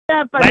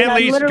up. Land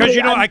lease, because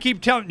I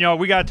keep telling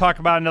we got to talk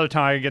about it another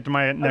time. I get to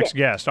my next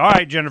guest. All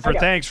right, Jennifer,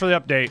 thanks for the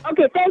update.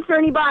 Okay, thanks,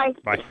 Ernie. Bye.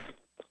 Bye.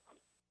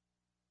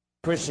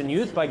 Christian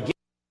Youth by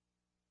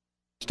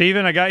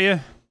Steven, I got you.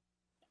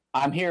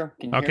 I'm here.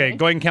 Can you hear Okay, me?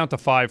 go ahead and count to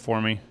 5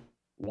 for me.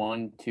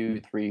 1,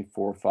 2, 3,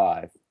 4,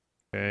 5.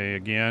 Okay,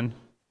 again.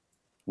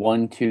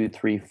 1, 2,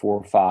 3,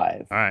 4,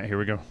 5. All right, here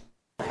we go.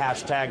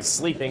 Hashtags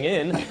sleeping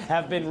in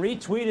have been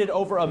retweeted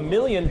over 1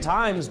 million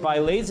times by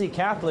lazy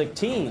Catholic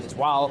teens,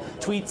 while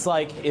tweets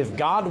like, if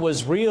God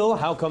was real,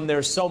 how come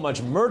there's so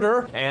much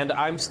murder? And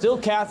I'm still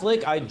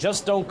Catholic, I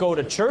just don't go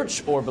to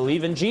church or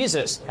believe in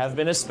Jesus, have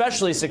been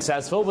especially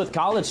successful with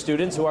college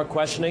students who are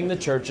questioning the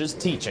church's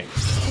teaching.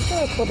 It's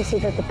really cool to see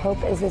that the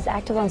Pope is as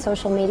active on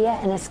social media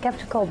and as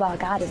skeptical about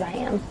God as I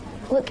am.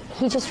 Look,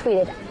 he just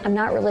tweeted, I'm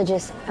not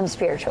religious, I'm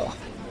spiritual.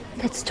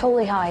 That's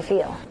totally how I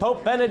feel.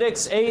 Pope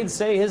Benedict's aides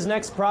say his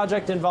next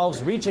project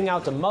involves reaching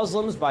out to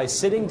Muslims by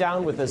sitting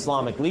down with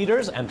Islamic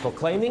leaders and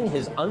proclaiming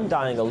his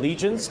undying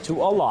allegiance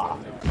to Allah.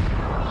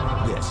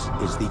 This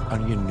is the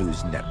Onion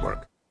News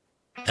Network.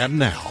 And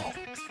now,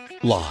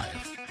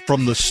 live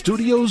from the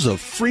studios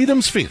of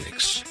Freedom's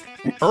Phoenix,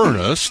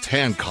 Ernest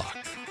Hancock.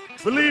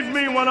 Believe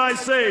me when I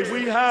say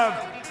we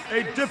have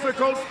a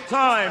difficult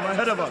time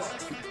ahead of us.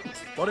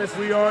 But if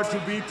we are to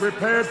be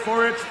prepared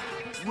for it,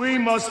 we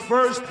must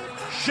first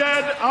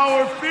shed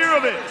our fear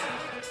of it.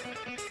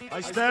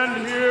 I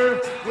stand here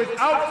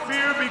without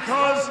fear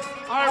because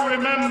I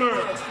remember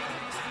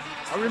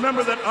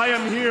that I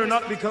am here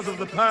not because of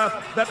the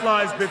path that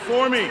lies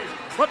before me,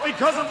 but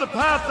because of the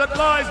path that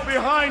lies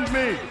behind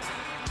me.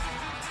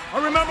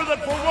 I remember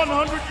that for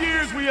 100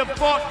 years we have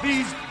fought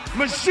these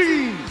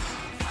machines.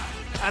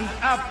 And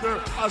after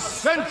a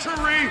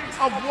century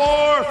of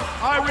war,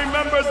 I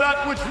remember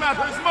that which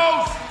matters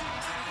most.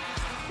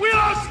 We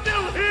are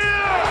still here!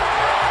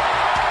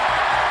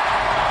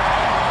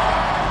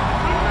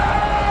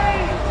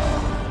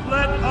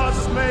 Let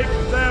us make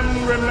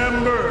them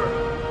remember.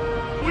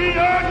 We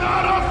are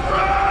not afraid!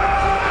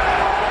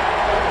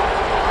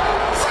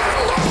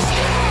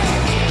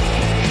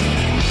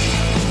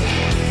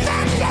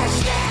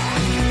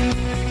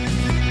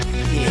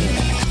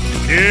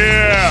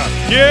 Yeah!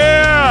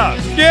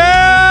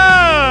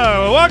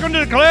 Welcome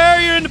to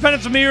Declare Your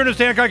Independence of me, Ernest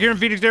Hancock, here in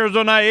Phoenix,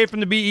 Arizona, IA, from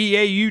the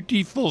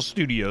BEAUT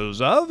studios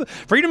of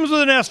Freedoms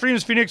with an S,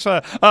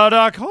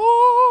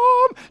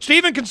 freedomsphoenix.com.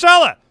 Stephen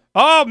Kinsella.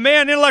 Oh,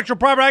 man, intellectual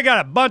property. I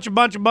got a bunch of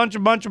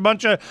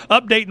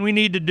updating we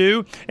need to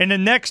do. In the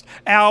next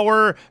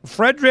hour,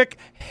 Frederick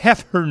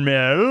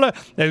Heffermel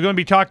is going to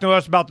be talking to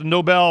us about the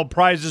Nobel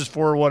Prizes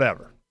for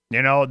whatever.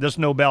 This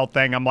Nobel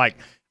thing,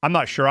 I'm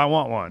not sure I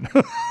want one.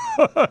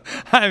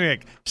 I mean,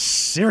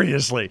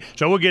 seriously.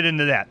 So we'll get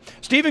into that.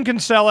 Stephen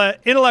Kinsella,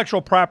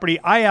 intellectual property.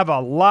 I have a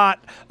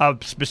lot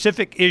of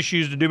specific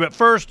issues to do. But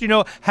first,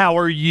 how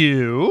are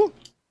you?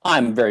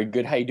 I'm very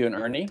good. How you doing,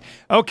 Ernie?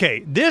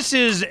 Okay,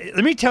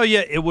 let me tell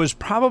you, it was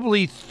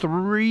probably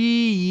 3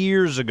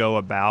 years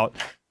ago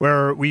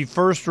where we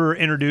first were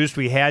introduced.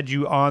 We had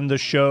you on the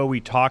show.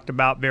 We talked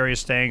about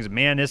various things.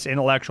 Man, this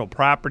intellectual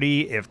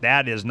property, if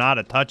that is not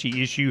a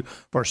touchy issue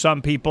for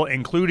some people,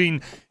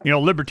 including,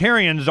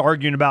 libertarians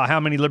arguing about how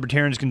many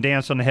libertarians can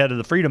dance on the head of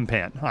the freedom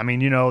pen. I mean,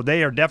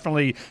 they are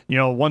definitely,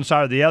 one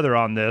side or the other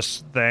on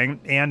this thing.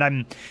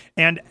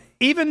 And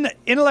even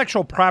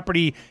intellectual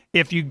property,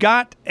 if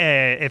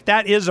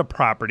that is a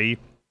property,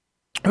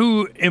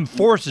 who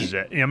enforces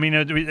it? I mean,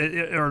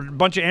 or a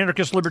bunch of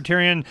anarchist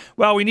libertarian.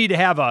 Well, we need to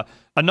have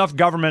enough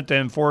government to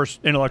enforce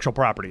intellectual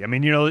property. I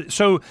mean,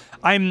 so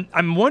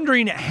I'm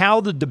wondering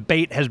how the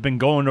debate has been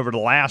going over the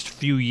last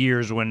few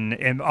years.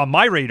 When on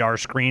my radar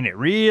screen, it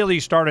really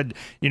started,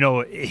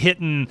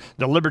 hitting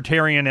the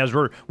libertarian as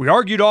we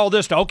argued all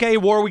this. Okay,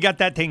 war, we got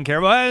that taken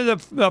care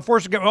of. The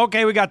force of government,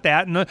 okay, we got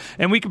that,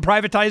 and we can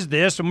privatize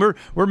this, and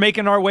we're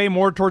making our way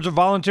more towards a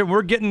volunteer.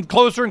 We're getting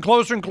closer and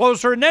closer and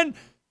closer, and then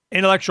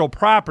intellectual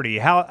property.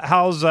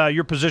 How's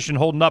your position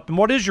holding up, and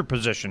what is your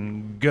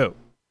position? Go.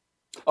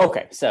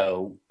 Okay,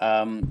 so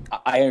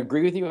I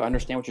agree with you. I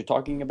understand what you're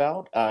talking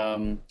about.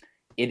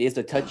 It is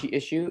a touchy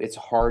issue. It's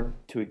hard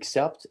to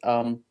accept.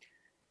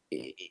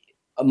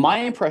 My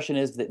impression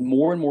is that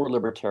more and more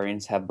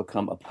libertarians have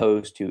become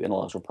opposed to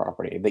intellectual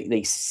property.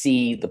 They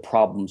see the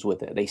problems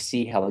with it. They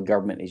see how the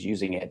government is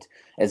using it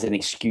as an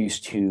excuse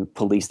to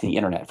police the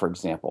internet, for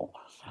example.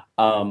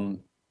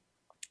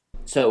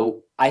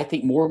 So I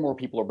think more and more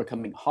people are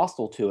becoming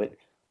hostile to it.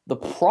 The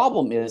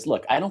problem is,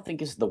 look, I don't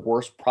think it's the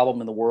worst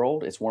problem in the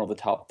world. It's one of the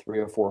top 3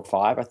 or 4 or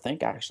 5, I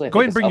think, actually. Go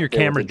ahead and bring your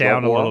camera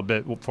down a little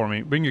bit for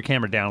me. Bring your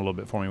camera down a little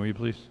bit for me, will you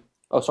please?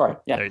 Oh, sorry.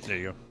 Yeah. There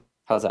you go.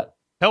 How's that?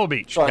 Pebble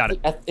Beach. So Got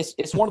it.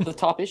 It's one of the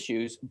top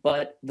issues,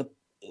 but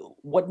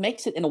what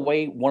makes it, in a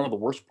way, one of the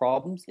worst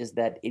problems is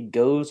that it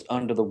goes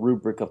under the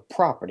rubric of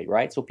property,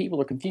 right? So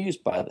people are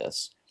confused by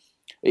this.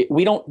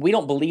 We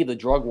don't believe the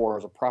drug war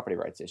is a property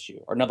rights issue.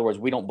 Or in other words,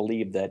 we don't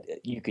believe that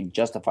you can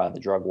justify the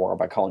drug war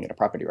by calling it a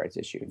property rights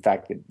issue. In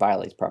fact, it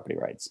violates property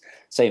rights.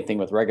 Same thing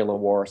with regular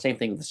war. Same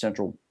thing with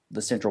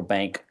the central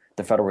bank,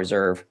 the Federal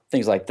Reserve,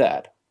 things like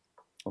that.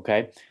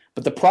 Okay,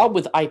 But the problem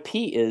with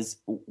IP is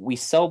we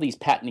sell these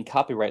patent and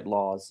copyright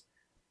laws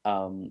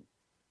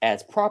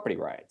as property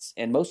rights,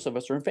 and most of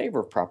us are in favor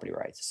of property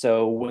rights.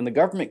 So when the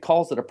government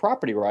calls it a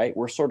property right,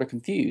 we're sort of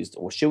confused.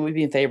 Well, should we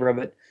be in favor of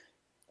it,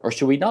 or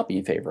should we not be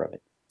in favor of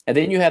it? And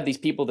then you have these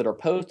people that are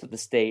opposed to the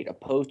state,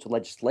 opposed to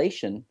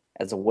legislation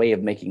as a way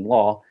of making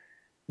law.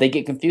 They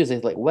get confused. They're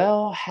like,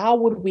 well, how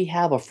would we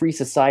have a free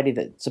society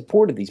that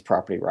supported these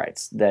property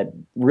rights that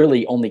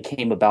really only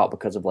came about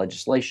because of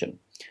legislation?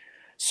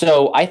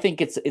 So I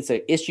think it's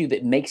an issue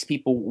that makes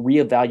people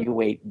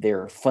reevaluate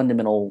their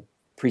fundamental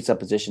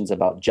presuppositions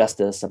about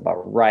justice,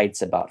 about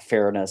rights, about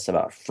fairness,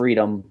 about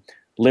freedom,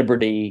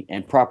 liberty,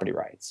 and property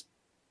rights.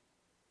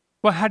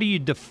 Well, how do you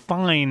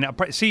define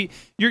see,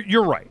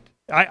 you're right.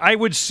 I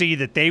would see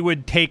that they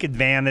would take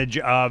advantage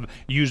of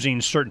using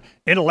certain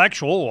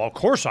intellectual. Well, of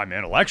course I'm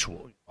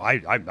intellectual.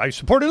 I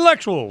support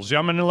intellectuals.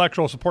 I'm an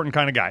intellectual supporting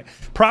kind of guy.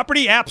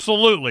 Property,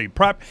 absolutely.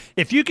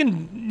 If you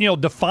can,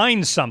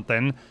 define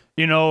something,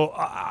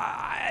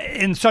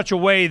 in such a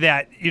way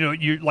that,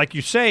 you like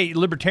you say,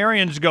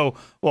 libertarians go,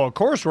 well, of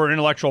course we're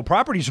intellectual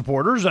property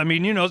supporters. I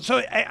mean,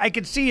 so I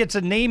could see it's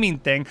a naming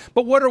thing,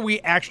 but what are we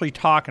actually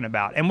talking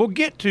about? And we'll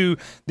get to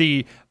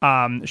the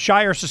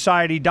Shire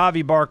Society,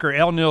 Davi Barker,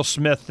 L. Neil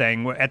Smith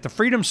thing at the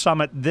Freedom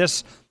Summit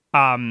this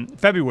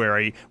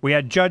February. We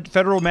had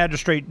Federal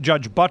Magistrate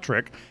Judge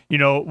Buttrick,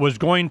 was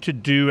going to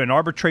do an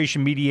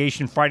arbitration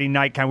mediation Friday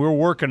night. We were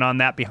working on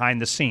that behind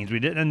the scenes.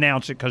 We didn't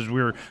announce it because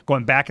we were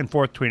going back and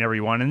forth between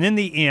everyone. And in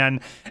the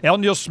end, L.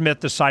 Neil Smith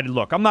decided,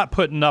 look, I'm not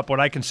putting up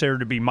what I consider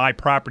to be my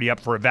property up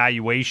for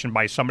evaluation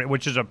by somebody,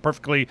 which is a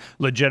perfectly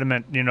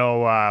legitimate,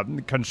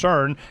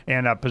 concern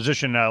and a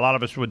position a lot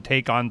of us would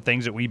take on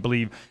things that we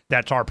believe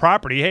that's our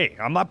property. Hey,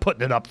 I'm not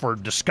putting it up for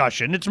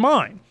discussion. It's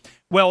mine.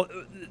 Well,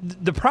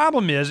 the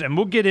problem is, and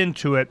we'll get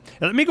into it.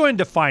 Let me go ahead and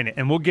define it,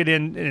 and we'll get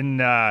in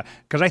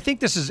because I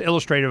think this is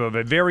illustrative of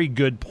a very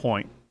good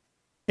point.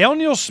 L.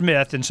 Neil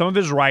Smith, in some of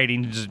his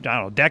writings,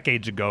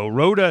 decades ago,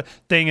 wrote a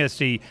thing as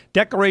the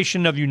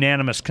Declaration of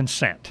Unanimous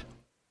Consent.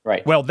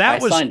 Right. Well, I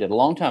signed it a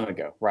long time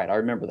ago. Right, I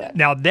remember that.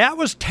 Now, that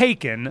was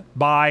taken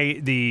by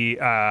the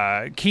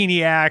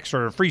Keeniacs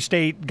or Free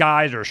State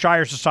guys or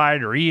Shire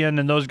Society or Ian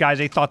and those guys.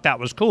 They thought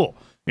that was cool.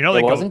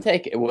 It wasn't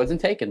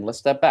taken. Let's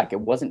step back.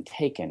 It wasn't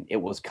taken. It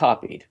was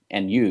copied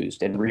and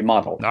used and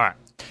remodeled. All right.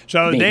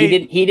 So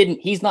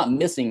he's not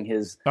missing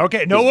his.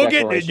 Okay. No, we'll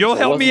get. You'll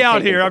help me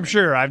out here. I'm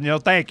sure.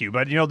 Thank you.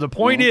 But the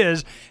point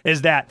is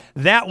that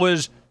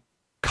was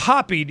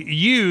copied,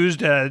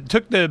 used,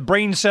 took the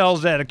brain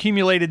cells that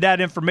accumulated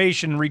that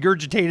information,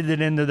 regurgitated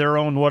it into their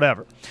own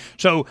whatever.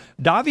 So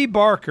Davi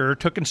Barker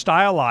took and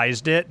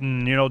stylized it,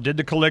 and did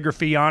the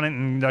calligraphy on it,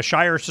 and the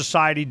Shire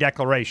Society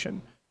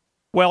Declaration.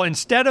 Well,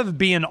 instead of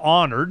being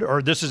honored,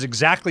 or this is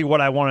exactly what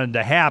I wanted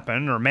to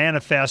happen, or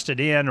manifested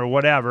in, or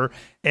whatever,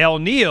 L.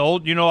 Neil,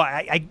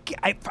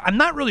 I'm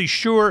not really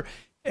sure.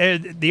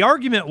 The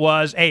argument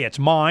was, hey, it's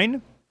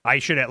mine. I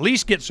should at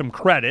least get some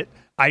credit.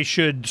 I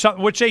should,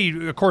 which they,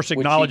 of course,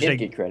 acknowledged. Which he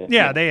did get credit.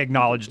 Yeah, they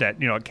acknowledged that,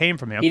 it came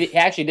from him. He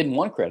actually didn't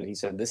want credit. He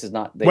said, this is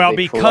not.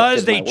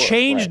 Because they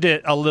changed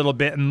it a little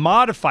bit and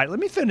modified it.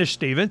 Let me finish,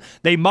 Stephen.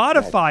 They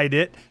modified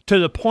it to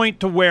the point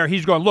to where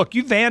he's going, look,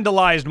 you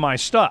vandalized my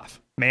stuff.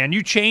 Man,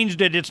 you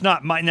changed it. It's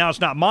not mine. Now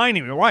it's not mine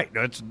anymore. Right.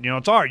 It's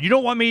ours. You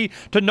don't want me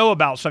to know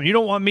about something. You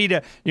don't want me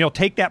to,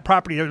 take that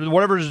property,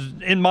 whatever's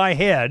in my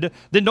head,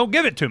 then don't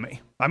give it to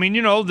me. I mean,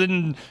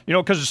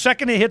 because the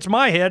second it hits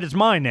my head, it's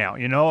mine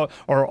now,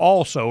 or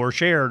also, or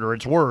shared, or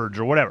it's words,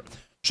 or whatever.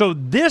 So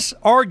this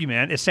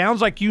argument, it sounds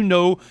like you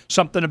know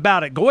something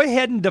about it. Go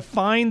ahead and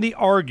define the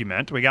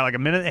argument. We got like a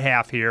minute and a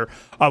half here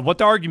of what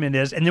the argument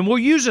is, and then we'll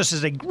use this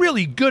as a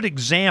really good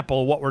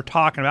example of what we're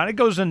talking about. It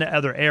goes into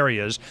other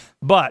areas,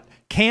 but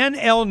can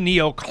L.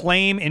 Neil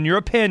claim, in your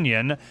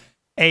opinion,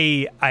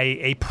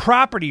 a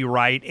property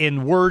right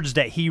in words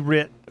that he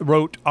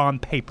wrote on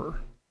paper?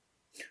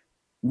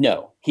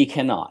 No, he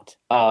cannot.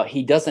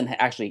 He doesn't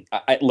actually.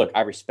 Look,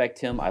 I respect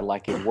him. I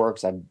like his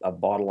works. I've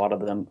bought a lot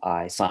of them.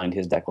 I signed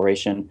his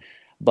declaration.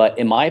 But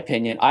in my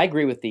opinion, I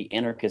agree with the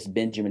anarchist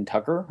Benjamin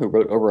Tucker, who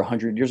wrote over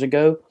 100 years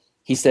ago.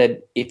 He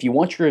said, if you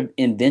want your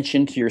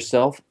invention to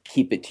yourself,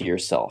 keep it to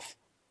yourself.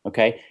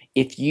 Okay?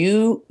 If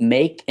you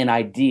make an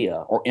idea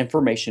or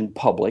information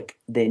public,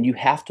 then you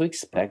have to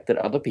expect that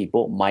other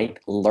people might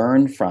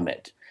learn from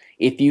it.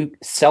 If you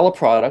sell a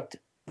product,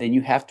 then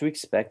you have to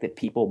expect that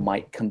people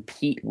might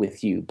compete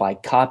with you by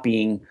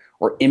copying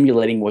or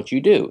emulating what you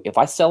do. If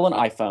I sell an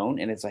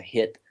iPhone and it's a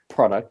hit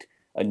product,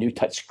 a new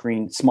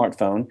touchscreen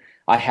smartphone,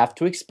 I have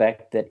to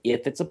expect that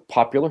if it's a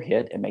popular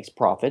hit and makes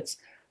profits,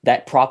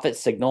 that profit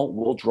signal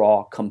will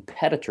draw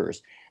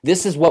competitors.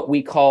 This is what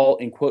we call,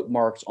 in quote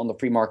marks on the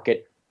free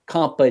market,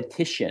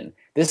 competition.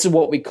 This is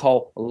what we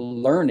call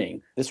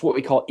learning. This is what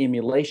we call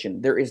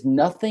emulation. There is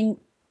nothing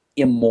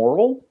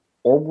immoral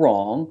or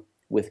wrong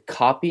with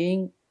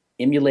copying,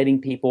 emulating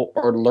people,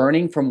 or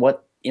learning from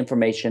what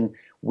information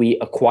we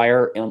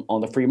acquire on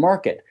the free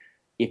market.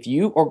 If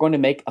you are going to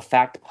make a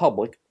fact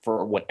public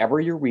for whatever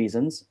your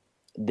reasons,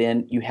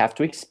 then you have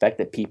to expect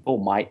that people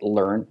might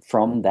learn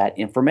from that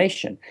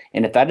information.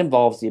 And if that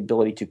involves the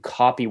ability to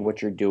copy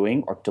what you're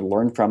doing or to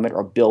learn from it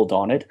or build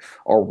on it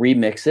or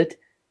remix it,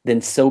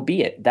 then so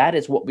be it. That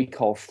is what we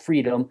call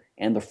freedom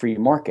and the free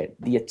market.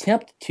 The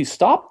attempt to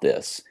stop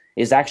this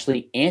is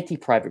actually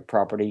anti-private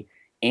property,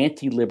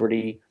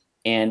 anti-liberty,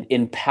 and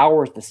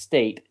empowers the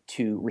state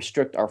to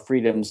restrict our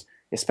freedoms,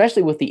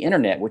 especially with the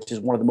internet, which is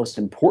one of the most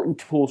important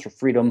tools for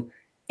freedom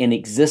in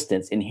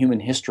existence in human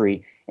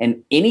history.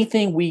 And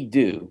anything we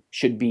do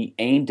should be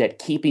aimed at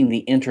keeping the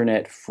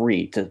internet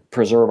free to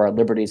preserve our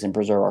liberties and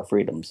preserve our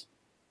freedoms.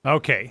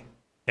 Okay.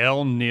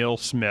 L. Neil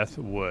Smith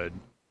would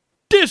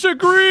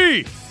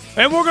disagree.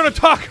 And we're going to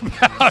talk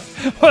about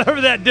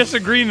whatever that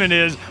disagreement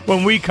is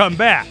when we come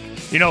back.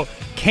 You know,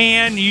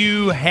 can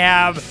you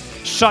have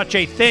such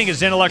a thing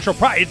as intellectual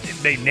property?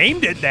 They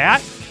named it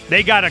that.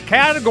 They got a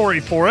category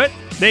for it.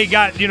 They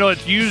got,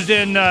 it's used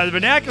in the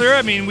vernacular.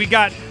 I mean, we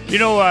got,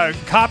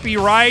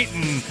 copyright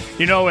and,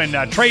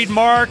 and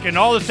trademark and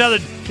all this other,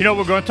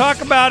 we're going to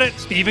talk about it.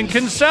 Stephen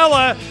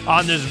Kinsella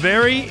on this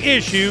very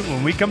issue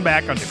when we come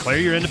back on Declare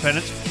Your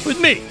Independence with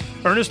me,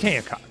 Ernest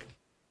Hancock.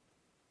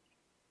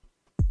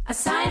 A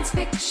science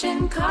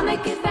fiction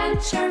comic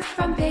adventure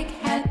from Big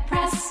Head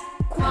Press.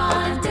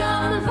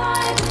 Quantum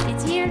Vibe.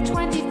 It's year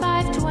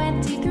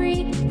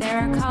 2523. There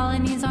are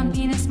colonies on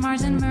Venus,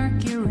 Mars, and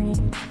Mercury.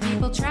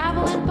 People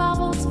travel in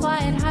bubbles, fly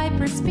at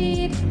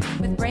hyperspeed,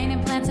 with brain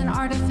implants and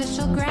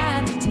artificial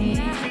gravity.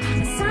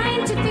 A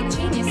scientific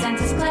genius and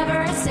his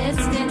clever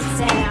assistant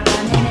set out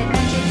on an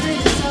adventure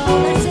through the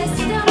solar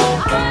system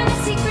on a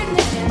secret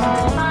mission to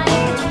find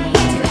the key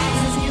to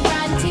access new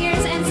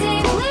frontiers and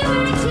save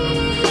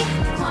liberty.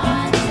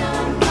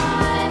 Quantum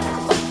Vibe.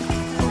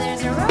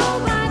 There's a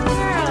robot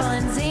girl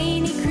and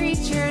zany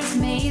creatures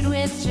made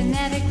with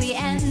genetically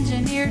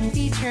engineered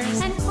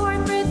features, and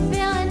corporate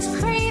villains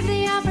crave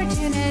the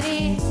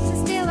opportunity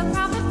to steal a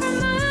profit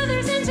from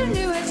others'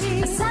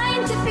 ingenuity. A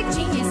scientific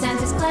genius and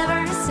his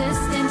clever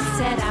assistant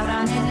set out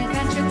on an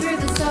adventure through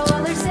the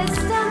solar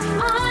system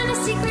on a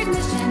secret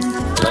mission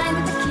to find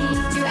the key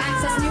to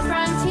access new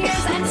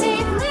frontiers and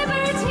save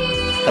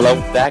liberty. Hello,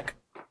 back.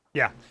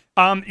 Yeah.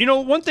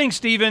 One thing,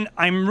 Stephen,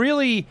 I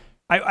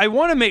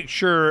want to make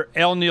sure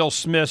L. Neil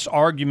Smith's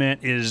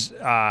argument is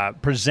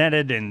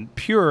presented and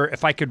pure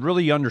if I could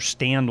really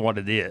understand what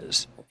it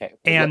is. Okay,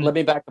 and let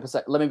me back up a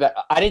sec.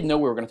 I didn't know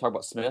we were going to talk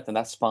about Smith, and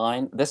that's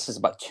fine. This is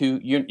about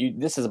 2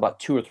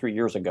 or 3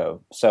 years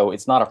ago, so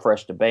it's not a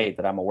fresh debate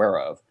that I'm aware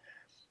of.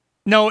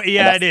 No,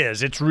 yeah, it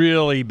is. It's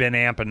really been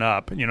amping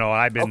up.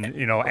 I've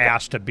been,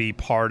 asked to be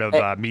part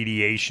of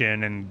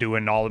mediation and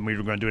doing all. We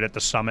were going to do it at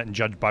the summit, and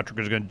Judge Buttrick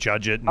was going to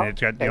judge it. And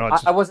it's got,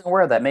 I wasn't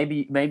aware of that.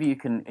 Maybe you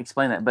can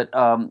explain that. But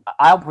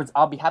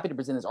I'll be happy to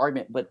present his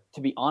argument. But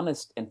to be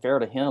honest and fair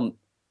to him,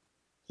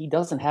 he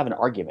doesn't have an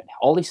argument.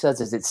 All he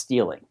says is it's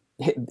stealing.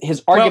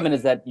 His argument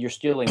is that you're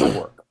stealing the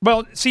work.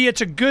 Well, see,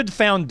 it's a good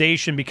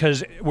foundation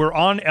because we're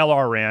on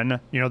LRN.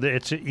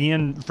 It's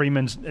Ian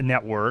Freeman's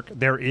network.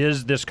 There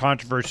is this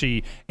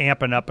controversy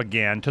amping up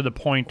again to the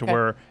point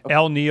where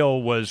L.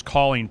 Neil was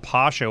calling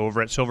Pasha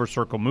over at Silver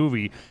Circle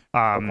Movie,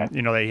 that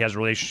he has a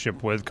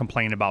relationship with,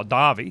 complaining about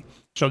Davi.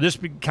 So this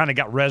kind of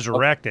got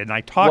resurrected, and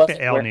I talked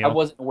to L. Neil. I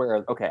wasn't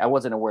aware. I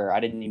wasn't aware.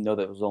 I didn't even know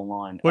that it was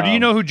online. Well, do you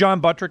know who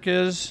John Buttrick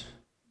is?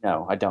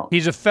 No, I don't.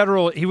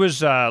 He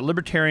was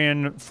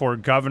libertarian for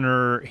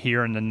governor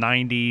here in the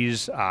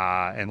 90s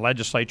and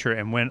legislature,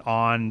 and went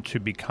on to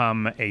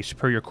become a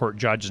Superior Court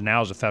judge, and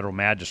now is a federal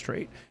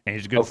magistrate. And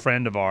he's a good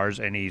friend of ours,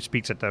 and he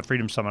speaks at the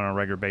Freedom Summit on a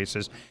regular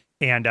basis.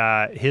 And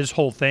his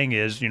whole thing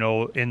is,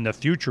 in the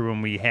future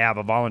when we have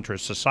a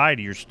voluntarist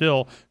society, you're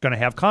still going to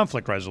have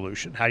conflict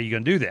resolution. How are you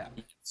going to do that?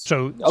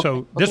 So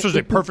this was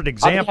a perfect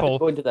example. I'll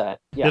go into that.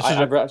 Yeah,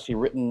 I've actually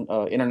written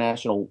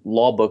international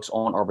law books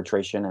on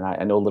arbitration, and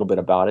I know a little bit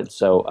about it.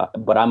 So,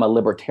 but I'm a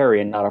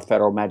libertarian, not a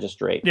federal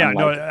magistrate. Yeah,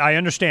 I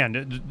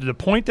understand. The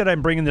point that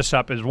I'm bringing this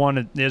up is one,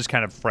 it is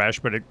kind of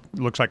fresh, but it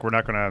looks like we're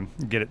not going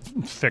to get it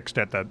fixed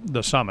at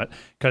the summit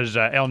because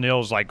L.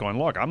 Neil's like going,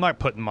 look, I'm not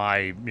putting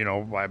my,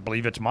 I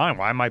believe it's mine.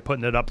 Why am I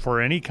putting it up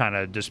for any kind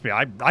of dispute?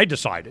 I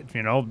decided,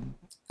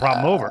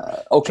 problem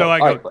over. Okay. So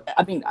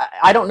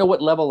I don't know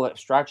what level of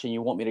abstraction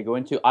you want me to go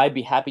into. I'd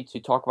be happy to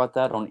talk about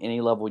that on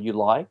any level you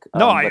like.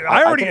 No,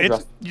 I already,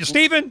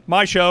 Stephen,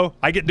 my show.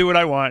 I get to do what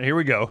I want. Here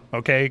we go.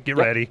 Okay, get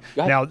ready.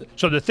 Now,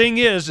 so the thing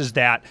is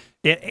that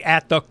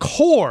at the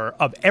core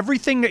of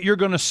everything that you're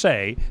going to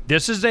say,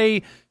 this is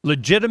a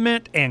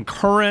legitimate and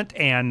current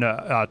and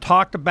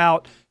talked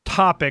about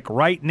topic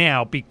right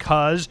now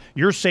because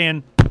you're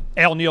saying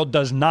L. Neil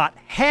does not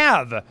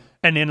have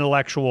an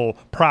intellectual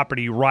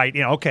property right.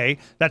 Okay,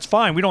 that's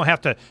fine. We don't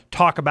have to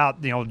talk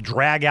about,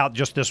 drag out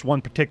just this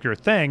one particular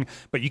thing,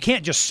 but you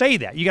can't just say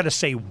that. You got to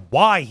say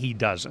why he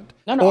doesn't.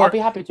 No, I'll be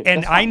happy to.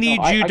 And I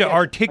need you to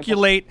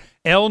articulate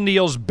L.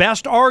 Neil's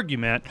best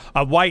argument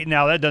of why.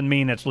 Now, that doesn't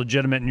mean it's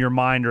legitimate in your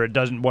mind or it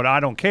doesn't, I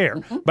don't care.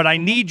 Mm-hmm. But I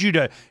need you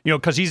to,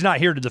 because he's not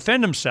here to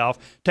defend himself,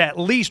 to at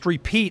least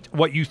repeat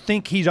what you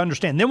think he's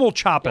understanding. Then we'll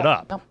chop it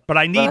up. No, but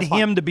I need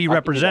him to be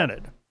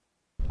represented.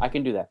 I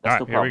can do that. That's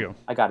no problem. Here we go.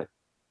 I got it.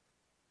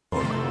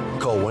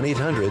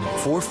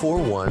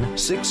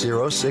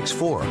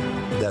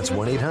 1-800-441-6064. That's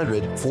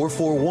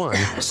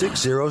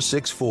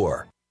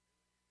 1-800-441-6064.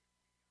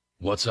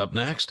 What's up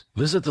next?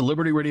 Visit the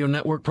Liberty Radio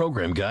Network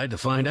program guide to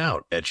find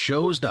out at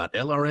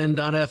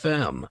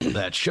shows.lrn.fm.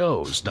 That's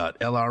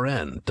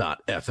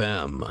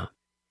shows.lrn.fm.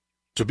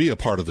 To be a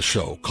part of the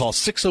show, call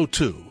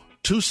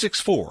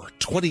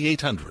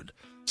 602-264-2800.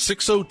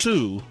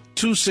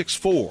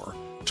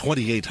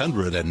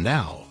 602-264-2800. And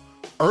now,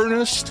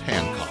 Ernest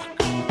Hancock.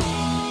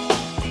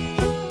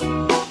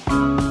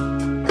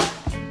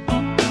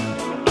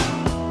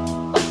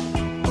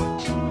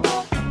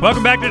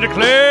 Welcome back to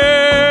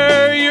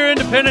Declare Your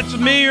Independence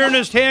with me,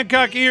 Ernest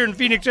Hancock, here in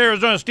Phoenix,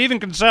 Arizona. Stephen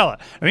Kinsella.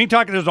 I mean,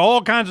 there's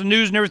all kinds of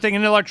news and everything,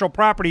 intellectual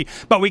property,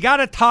 but we got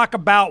to talk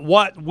about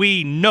what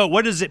we know.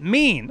 What does it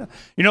mean?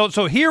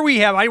 So here we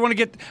have, I don't want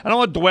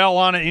to dwell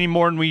on it any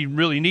more than we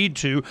really need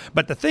to,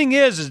 but the thing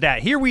is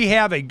that here we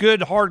have a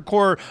good,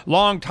 hardcore,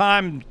 long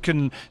time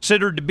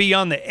considered to be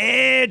on the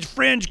edge,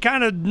 fringe,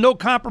 kind of no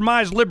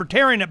compromise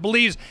libertarian that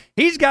believes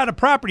he's got a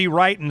property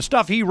right and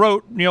stuff he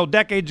wrote,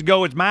 decades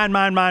ago. It's mine,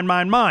 mine, mine,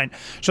 mine, mine.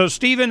 So,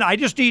 Stephen, I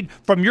just need,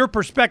 from your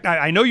perspective,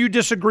 I know you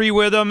disagree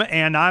with him,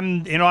 and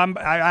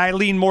I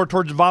lean more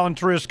towards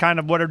voluntarist, kind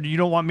of whatever. You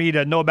don't want me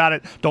to know about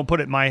it, don't put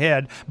it in my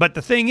head. But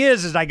the thing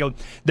is I go,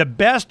 the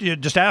best,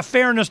 just out of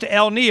fairness to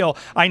El Neil,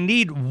 I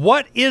need,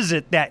 what is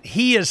it that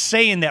he is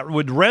saying that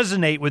would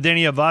resonate with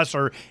any of us,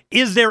 or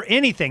is there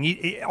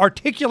anything?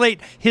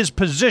 Articulate his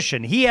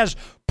position. He has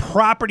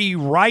property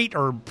right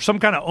or some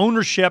kind of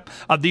ownership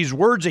of these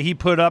words that he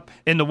put up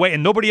in the way,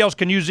 and nobody else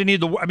can use any of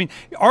the.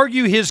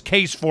 Argue his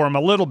case for him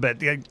a little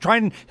bit. Try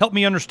and help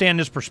me understand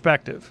his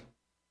perspective.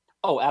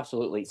 Oh,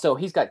 absolutely. So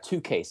he's got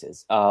two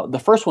cases.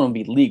 The first one would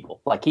be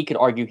legal. Like, he could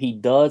argue he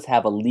does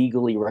have a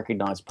legally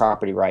recognized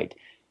property right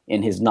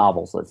in his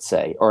novels, let's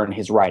say, or in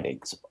his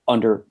writings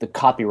under the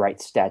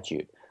copyright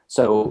statute.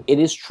 So it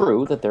is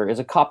true that there is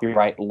a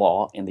copyright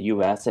law in the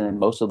U.S. and in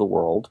most of the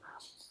world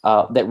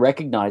that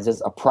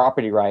recognizes a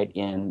property right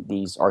in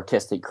these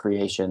artistic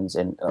creations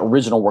and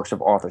original works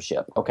of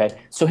authorship. Okay,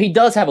 so he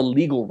does have a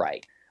legal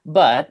right,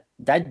 but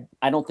that,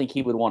 I don't think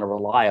he would want to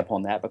rely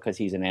upon that, because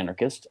he's an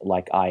anarchist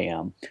like I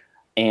am,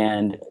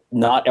 and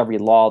not every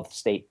law the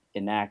state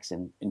enacts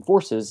and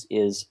enforces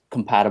is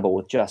compatible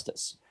with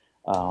justice,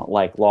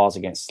 like laws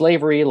against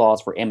slavery,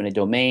 laws for eminent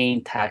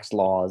domain, tax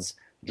laws,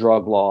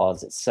 drug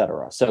laws,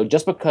 etc. So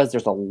just because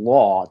there's a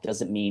law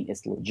doesn't mean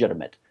it's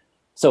legitimate.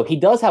 So he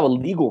does have a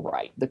legal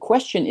right. The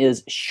question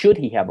is, should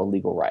he have a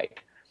legal right?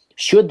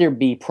 Should there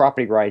be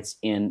property rights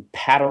in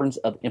patterns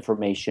of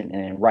information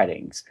and in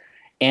writings?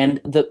 And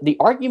the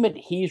argument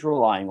he's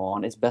relying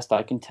on, as best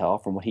I can tell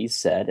from what he's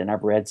said, and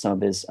I've read some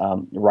of his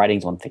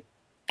writings on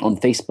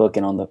Facebook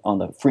and on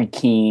the Free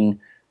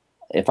Keene,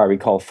 if I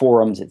recall,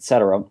 forums,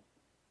 etc.,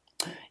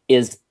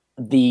 is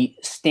the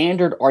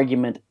standard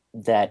argument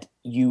that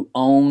you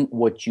own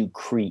what you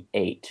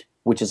create,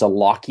 which is a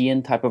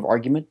Lockean type of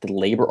argument, the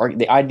labor argument,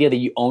 the idea that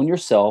you own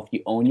yourself,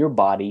 you own your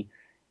body,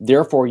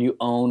 therefore you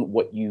own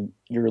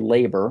your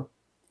labor,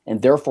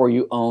 and therefore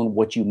you own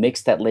what you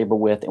mix that labor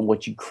with and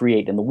what you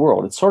create in the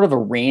world. It's sort of a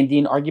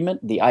Randian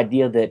argument, the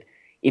idea that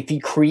if you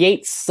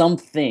create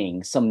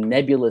something, some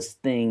nebulous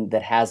thing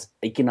that has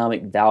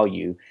economic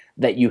value,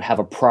 that you have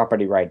a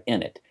property right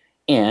in it.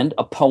 And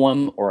a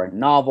poem or a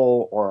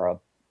novel or a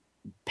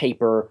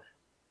paper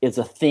is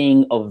a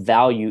thing of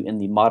value in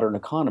the modern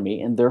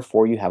economy, and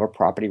therefore you have a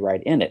property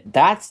right in it.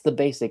 That's the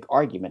basic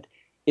argument.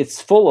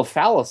 It's full of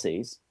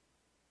fallacies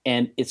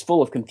and it's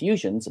full of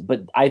confusions,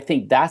 but I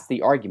think that's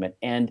the argument.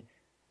 And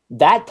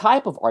that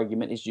type of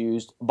argument is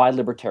used by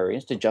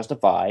libertarians to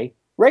justify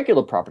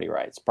regular property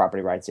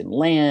rights in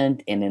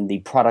land and in the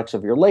products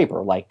of your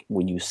labor, like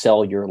when you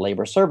sell your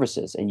labor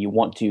services and you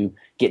want to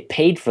get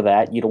paid for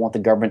that, you don't want the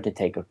government to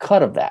take a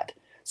cut of that.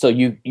 So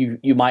you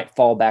might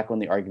fall back on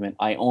the argument,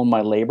 I own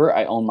my labor,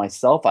 I own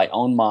myself, I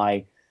own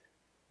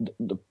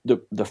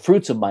the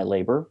fruits of my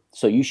labor,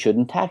 so you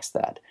shouldn't tax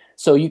that.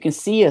 So you can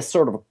see a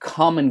sort of a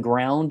common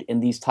ground in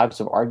these types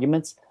of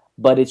arguments,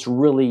 but it's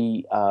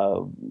really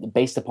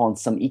based upon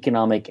some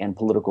economic and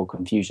political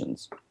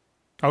confusions.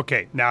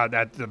 Okay, now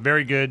that's a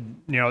very good,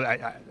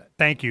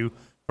 thank you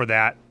for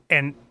that.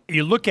 And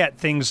you look at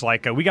things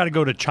like, we got to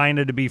go to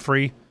China to be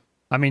free.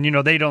 I mean,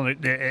 they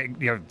don't,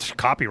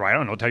 copyright, I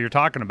don't know what you're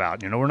talking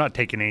about. We're not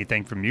taking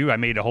anything from you. I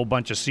made a whole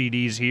bunch of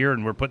CDs here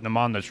and we're putting them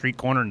on the street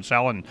corner and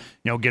selling,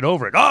 get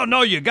over it. Oh,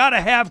 no, you got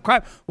to have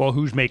crap. Well,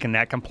 who's making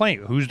that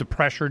complaint? Who's the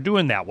pressure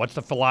doing that? What's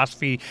the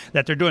philosophy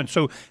that they're doing?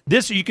 So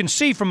this, you can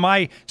see from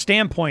my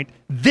standpoint,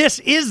 this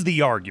is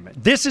the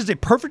argument. This is a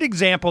perfect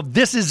example.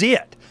 This is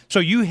it. So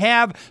you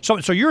have,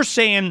 so you're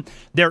saying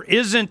there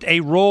isn't a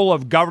role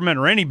of government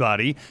or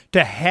anybody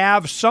to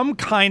have some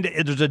kind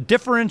of, there's a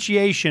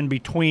differentiation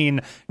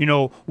between,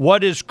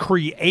 what is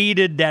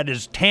created that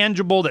is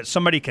tangible that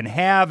somebody can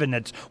have and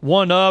that's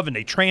one of and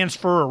they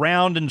transfer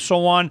around and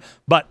so on,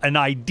 but an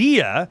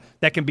idea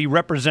that can be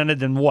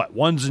represented in what?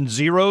 Ones and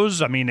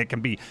zeros? I mean, it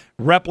can be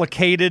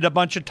replicated a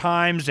bunch of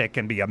times. It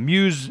can be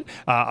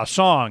a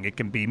song. It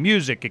can be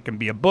music. It can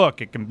be a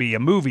book. It can be a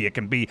movie. It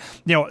can be,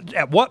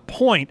 at what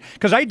point?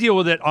 Because I deal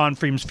with it on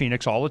Freedom's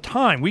Phoenix all the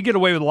time. We get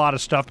away with a lot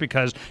of stuff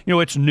because,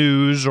 it's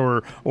news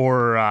or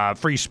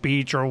free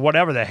speech or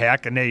whatever the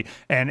heck. And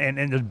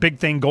there's a big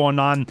thing going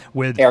on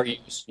with fair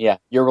use. Yeah.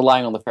 You're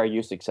relying on the fair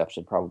use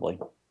exception, probably.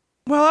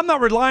 Well, I'm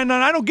not relying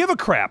on. I don't give a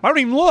crap. I don't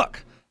even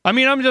look. I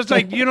mean, I'm just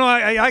like,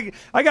 I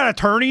got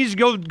attorneys.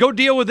 Go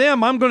deal with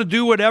them. I'm going to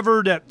do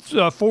whatever that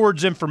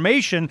forwards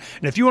information.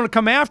 And if you want to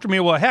come after me,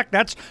 well, heck,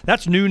 that's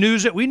new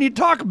news that we need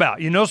to talk about.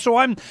 So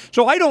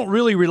I don't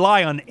really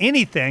rely on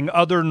anything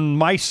other than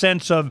my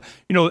sense of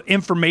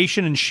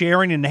information and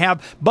sharing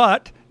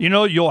but.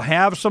 You'll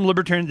have some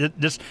libertarian,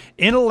 this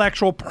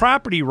intellectual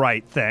property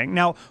right thing.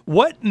 Now,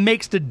 what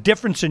makes the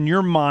difference in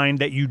your mind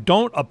that you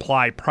don't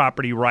apply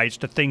property rights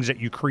to things that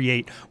you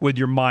create with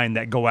your mind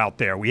that go out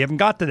there? We haven't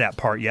got to that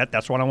part yet.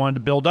 That's what I wanted to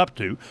build up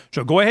to.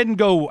 So go ahead and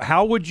go.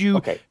 How would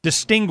you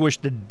distinguish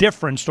the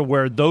difference to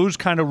where those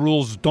kind of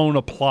rules don't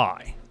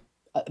apply?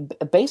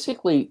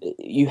 Basically,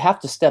 you have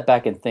to step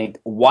back and think,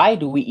 why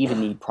do we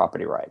even need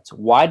property rights?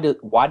 Why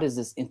does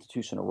this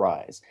institution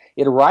arise?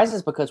 It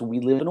arises because we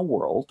live in a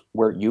world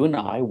where you and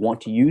I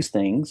want to use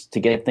things to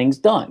get things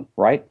done,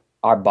 right?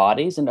 Our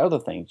bodies and other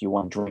things. You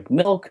want to drink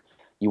milk.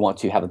 You want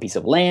to have a piece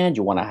of land.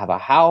 You want to have a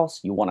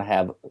house. You want to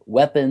have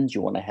weapons.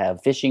 You want to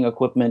have fishing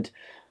equipment,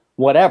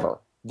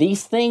 whatever.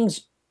 These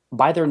things,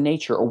 by their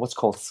nature, are what's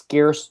called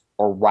scarce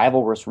or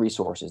rivalrous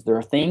resources. There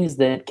are things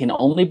that can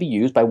only be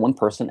used by one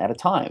person at a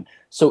time.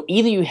 So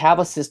either you have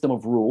a system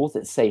of rules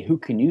that say who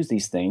can use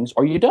these things,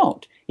 or you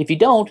don't. If you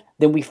don't,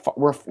 then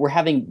we're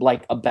having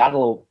like a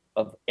battle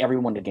of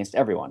everyone against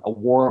everyone, a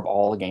war of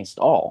all against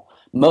all.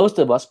 Most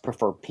of us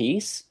prefer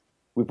peace.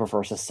 We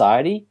prefer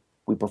society.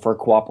 We prefer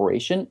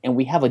cooperation. And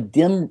we have a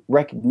dim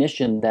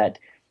recognition that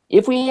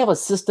if we have a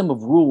system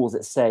of rules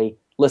that say,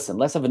 listen,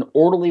 let's have an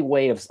orderly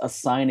way of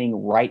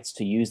assigning rights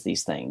to use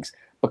these things,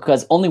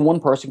 because only one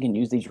person can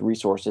use these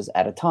resources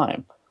at a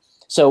time.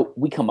 So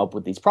we come up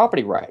with these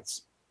property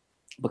rights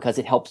because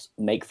it helps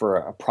make for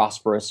a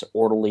prosperous,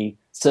 orderly,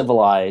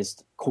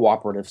 civilized,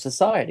 cooperative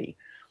society.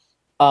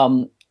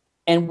 And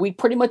we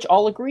pretty much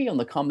all agree on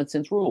the common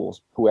sense rules.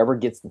 Whoever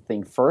gets the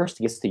thing first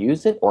gets to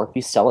use it, or if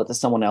you sell it to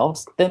someone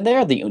else, then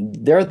they're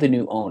the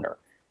new owner.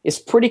 It's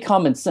pretty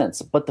common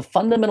sense, but the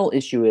fundamental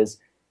issue is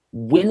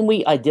when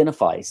we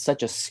identify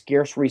such a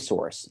scarce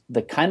resource,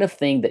 the kind of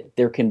thing that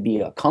there can be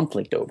a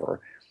conflict over,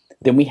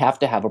 then we have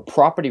to have a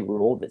property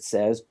rule that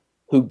says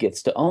who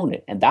gets to own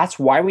it. And that's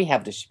why we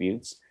have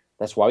disputes.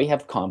 That's why we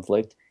have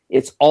conflict.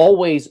 It's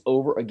always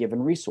over a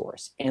given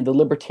resource. And the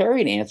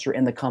libertarian answer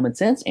and the common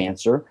sense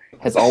answer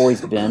has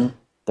always been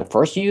the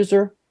first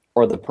user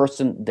or the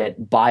person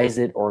that buys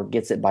it or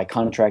gets it by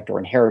contract or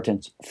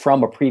inheritance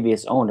from a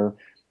previous owner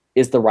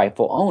is the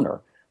rightful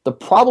owner. The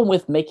problem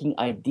with making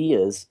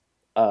ideas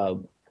a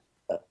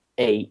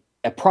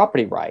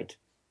property right,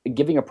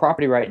 giving a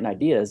property right in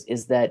ideas,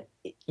 is that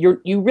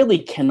you really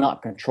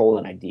cannot control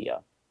an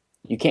idea.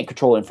 You can't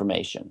control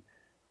information.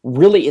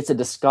 Really, it's a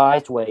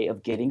disguised way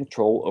of getting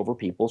control over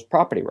people's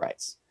property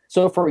rights.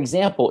 So, for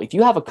example, if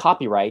you have a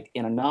copyright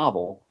in a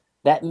novel,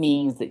 that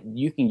means that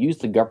you can use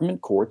the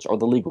government courts or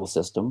the legal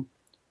system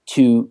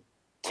to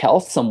tell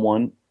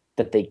someone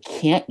that they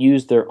can't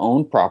use their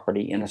own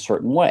property in a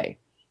certain way,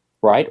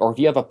 right? Or if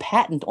you have a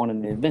patent on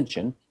an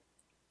invention,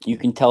 you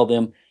can tell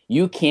them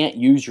you can't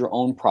use your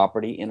own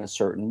property in a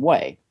certain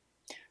way.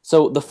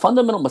 So the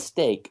fundamental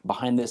mistake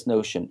behind this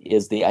notion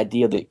is the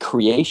idea that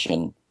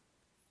creation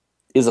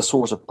is a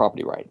source of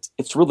property rights.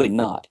 It's really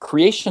not.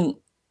 Creation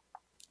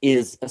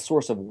is a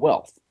source of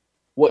wealth.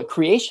 What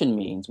creation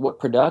means, what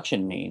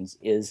production means,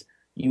 is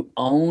you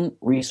own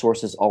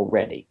resources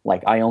already.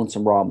 Like I own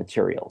some raw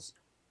materials.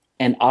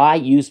 And I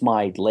use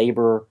my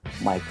labor,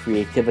 my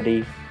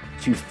creativity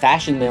to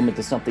fashion them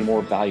into something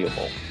more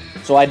valuable.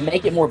 So I'd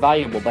make it more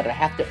valuable, but I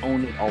have to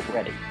own it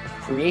already.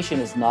 Creation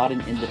is not an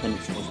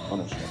independent source of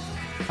ownership.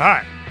 All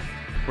right.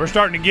 We're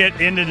starting to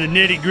get into the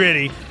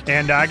nitty-gritty,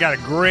 and I got a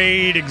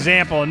great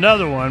example,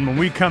 another one, when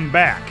we come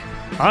back.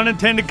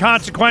 Unintended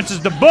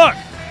Consequences, the book.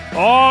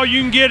 Oh,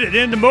 you can get it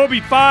in the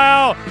Mobi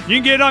file. You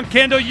can get it on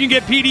Kindle. You can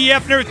get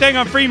PDF and everything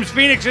on Freedom's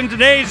Phoenix in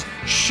today's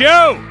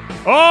show.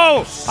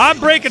 Oh, I'm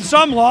breaking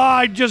some law.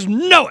 I just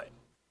know it.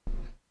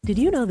 Did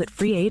you know that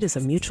Free Aid is a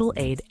mutual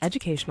aid,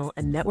 educational,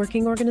 and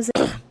networking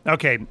organization?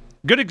 Okay,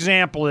 good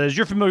example is,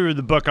 you're familiar with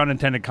the book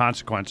Unintended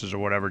Consequences or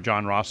whatever,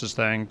 John Ross's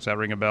thing. Does that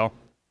ring a bell?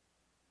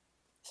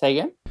 Say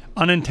again?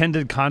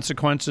 Unintended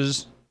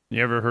Consequences.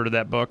 You ever heard of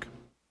that book?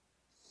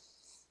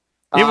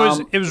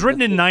 It was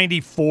written in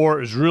 '94.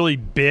 It was really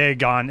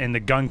big in the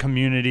gun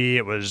community.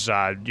 It was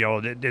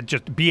it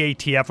just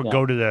BATF would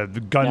go to the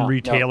gun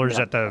retailers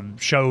at the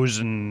shows,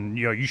 and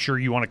you sure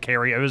you want to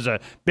carry it? It was a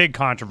big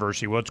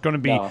controversy. Well, it's going to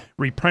be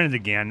reprinted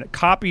again.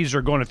 Copies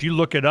are going. If you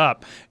look it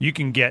up, you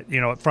can get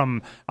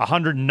from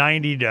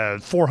 $190 to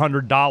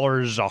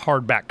 $400 a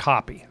hardback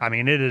copy. I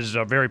mean, it is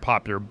a very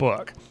popular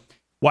book.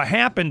 what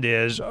happened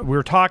is we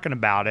were talking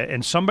about it,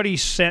 and somebody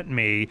sent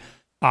me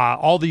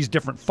all these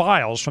different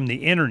files from the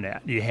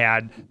internet. You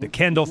had the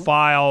Kindle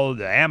file,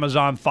 the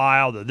Amazon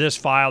file, the this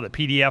file, the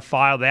PDF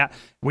file, that.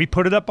 We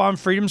put it up on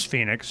Freedom's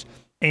Phoenix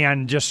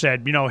and just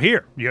said,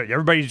 here,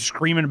 everybody's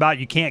screaming about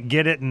you can't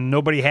get it and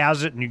nobody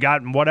has it and you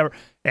got it and whatever.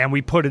 And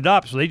we put it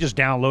up, so they just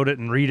download it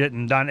and read it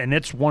and done. And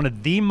it's one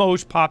of the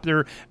most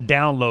popular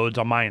downloads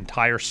on my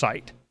entire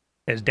site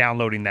is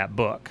downloading that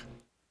book.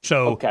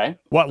 So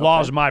what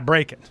laws am I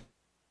breaking?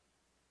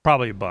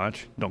 Probably a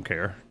bunch. Don't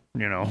care.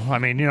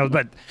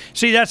 But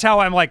see, that's how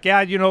I'm like,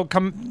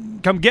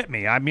 come get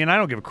me. I mean, I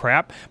don't give a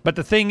crap. But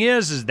the thing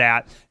is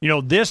that,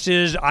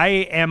 I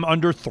am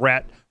under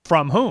threat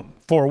from whom?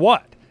 For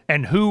what?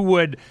 And who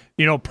would,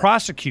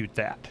 prosecute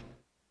that?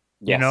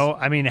 Yes.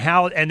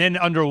 How, and then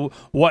under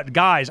what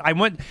guise? I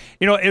went,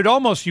 it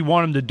almost, you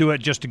want them to do it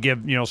just to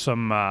give,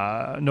 some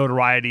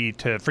notoriety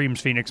to Freedom's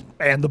Phoenix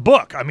and the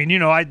book. I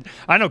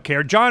don't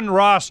care. John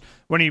Ross,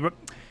 when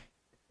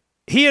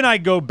he and I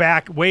go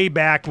way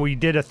back, we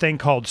did a thing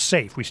called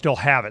SAFE. We still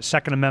have it.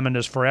 Second Amendment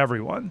is for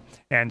everyone.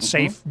 And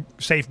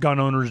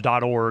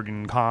safegunowners.org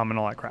and com and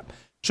all that crap.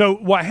 So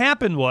what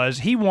happened was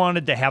he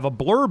wanted to have a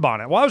blurb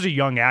on it. Well, I was a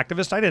young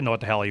activist. I didn't know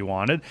what the hell he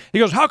wanted. He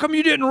goes, how come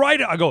you didn't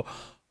write it? I go,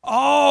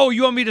 oh,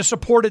 you want me to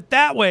support it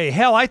that way?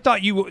 Hell, I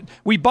thought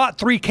we bought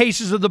 3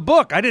 cases of the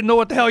book. I didn't know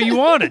what the hell you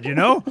wanted,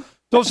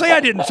 Don't say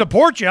I didn't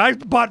support you. I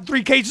bought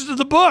 3 cases of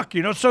the book,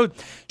 So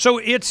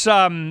it's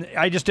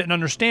I just didn't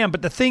understand.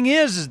 But the thing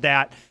is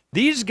that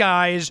these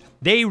guys,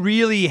 they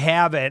really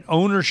have an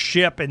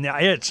ownership, and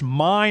it's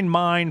mine,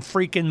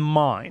 freaking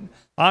mine.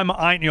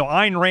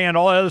 Ayn Rand,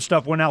 all that other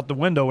stuff went out the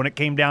window when it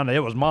came down to it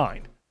was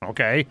mine.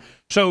 Okay,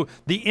 so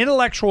the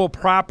intellectual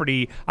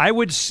property, I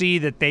would see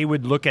that they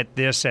would look at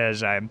this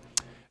as a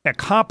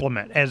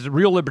compliment. As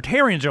real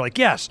libertarians, they're like,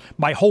 yes,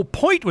 my whole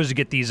point was to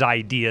get these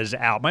ideas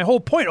out. My whole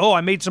point, I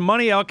made some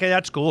money. Okay,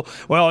 that's cool.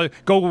 Well,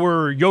 go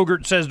where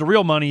yogurt says the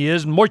real money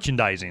is,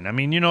 merchandising.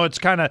 It's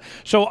kind of,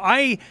 so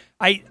I'm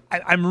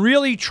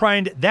really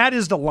trying to, that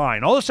is the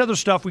line. All this other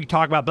stuff we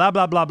talk about, blah,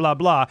 blah, blah, blah,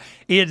 blah,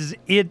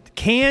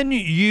 can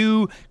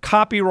you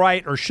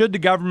copyright or should the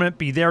government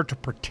be there to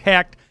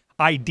protect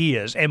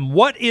ideas? And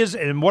what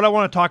I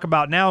want to talk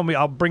about now,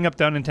 I'll bring up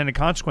the unintended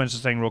consequences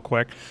thing real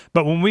quick,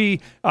 but when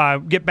we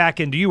get back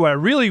into you, what I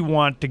really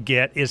want to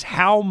get is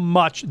how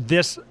much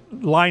this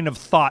line of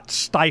thought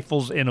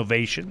stifles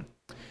innovation.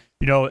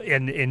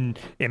 In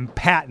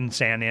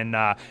patents and in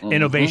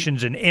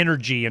innovations in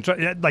energy. And so,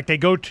 like, they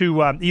go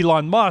to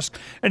Elon Musk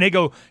and they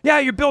go, yeah,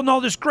 you're building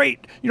all this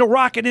great,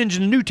 rocket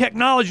engine, new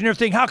technology and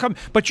everything. How come?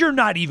 But you're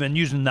not even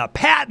using the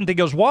patent. He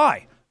goes,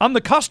 why? I'm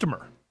the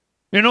customer.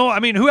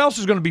 Who else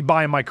is going to be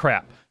buying my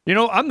crap?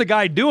 I'm the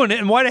guy doing it,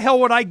 and why the hell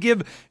would I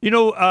give,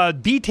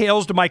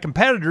 details to my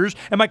competitors?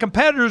 And my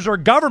competitors are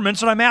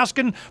governments, and I'm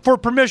asking for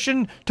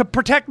permission to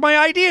protect my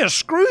ideas.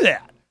 Screw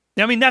that.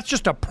 That's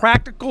just a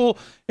practical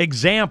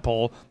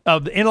example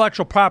of the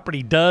intellectual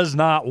property does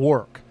not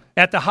work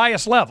at the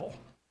highest level.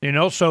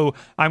 So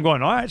I'm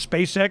going, all right,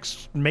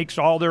 SpaceX makes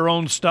all their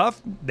own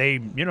stuff. They,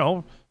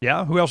 who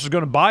else is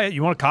going to buy it?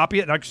 You want to copy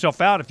it, knock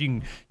yourself out. If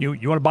you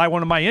want to buy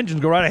one of my engines,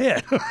 go right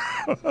ahead.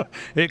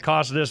 It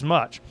costs this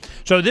much.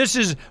 So this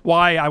is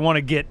why I want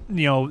to get,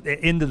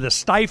 into the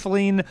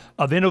stifling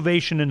of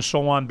innovation and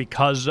so on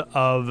because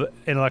of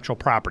intellectual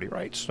property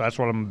rights. So that's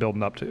what I'm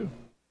building up to.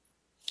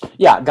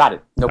 Yeah, got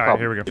it. No problem. Right,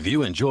 here we go. If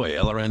you enjoy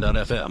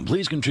LRN.FM,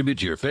 please contribute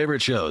to your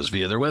favorite shows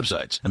via their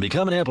websites and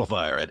become an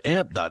amplifier at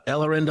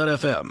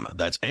amp.lrn.fm.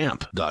 That's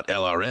amp.lrn.fm.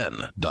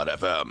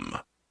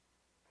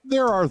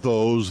 There are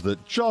those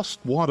that just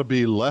want to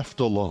be left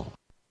alone,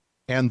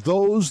 and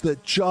those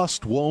that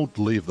just won't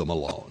leave them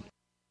alone.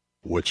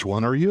 Which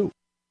one are you?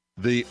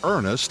 The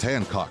Ernest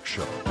Hancock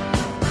Show.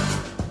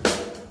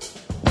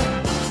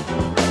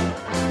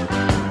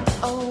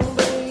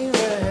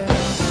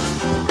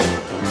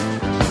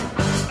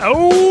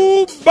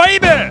 Oh,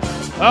 baby.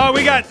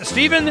 We got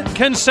Stephen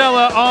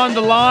Kinsella on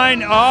the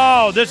line.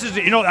 Oh, this is,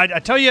 I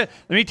tell you,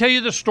 let me tell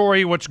you the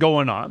story, what's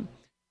going on.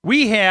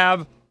 We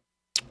have,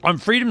 on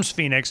Freedom's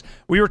Phoenix,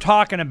 we were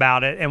talking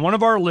about it, and one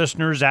of our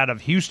listeners out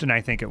of Houston,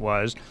 I think it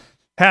was,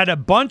 had a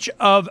bunch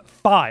of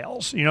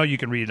files. You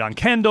can read it on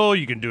Kindle,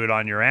 you can do it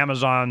on your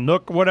Amazon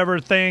Nook, whatever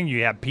thing.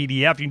 You have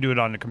PDF, you can do it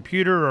on the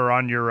computer or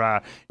on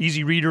your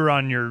Easy Reader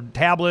on your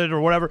tablet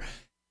or whatever.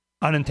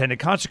 Unintended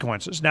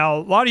consequences. Now,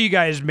 a lot of you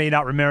guys may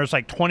not remember, it's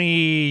like 20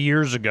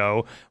 years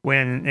ago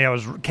when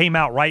it came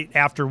out right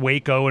after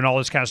Waco and all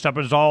this kind of stuff.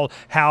 It was all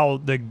how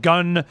the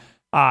gun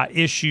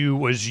issue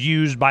was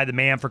used by the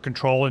man for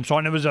control and so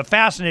on. It was a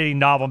fascinating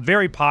novel,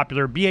 very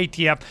popular.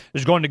 BATF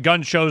is going to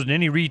gun shows and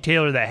any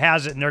retailer that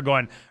has it, and they're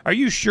going, are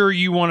you sure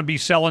you want to be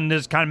selling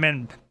this kind of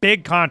man?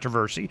 Big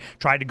controversy.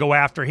 Tried to go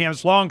after him.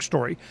 It's a long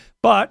story.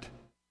 But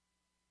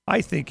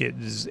I think it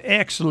is an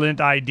excellent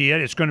idea.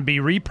 It's going to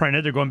be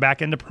reprinted. They're going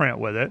back into print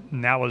with it,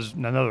 and that was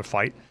another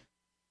fight.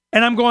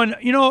 And I'm going,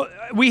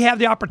 we have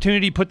the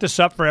opportunity to put this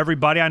up for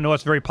everybody. I know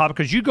it's very popular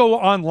because you go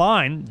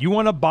online, you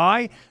want to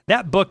buy,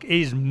 that book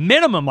is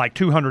minimum like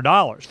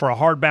 $200 for a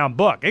hardbound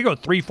book. They go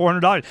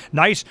 $300-$400.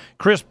 Nice,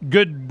 crisp,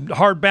 good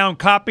hardbound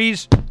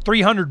copies,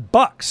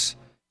 $300.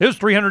 It was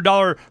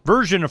 $300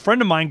 version a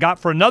friend of mine got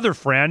for another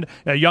friend,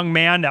 a young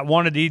man that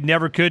wanted, he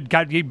never could,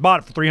 he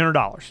bought it for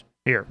 $300.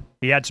 Here,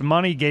 he had some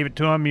money, gave it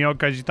to him,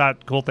 because he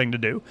thought cool thing to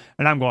do.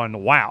 And I'm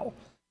going, wow.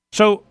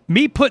 So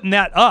me putting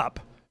that up,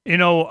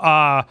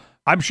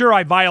 I'm sure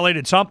I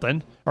violated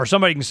something, or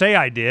somebody can say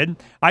I did.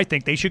 I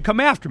think they should come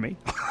after me.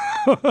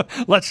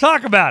 Let's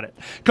talk about it.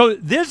 Because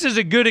this is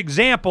a good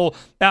example,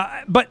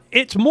 but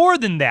it's more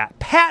than that.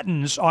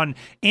 Patents on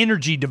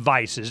energy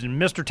devices,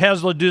 and Mr.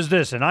 Tesla does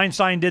this, and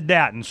Einstein did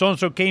that, and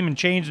so-and-so came and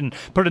changed and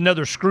put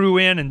another screw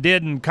in and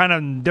did, and kind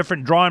of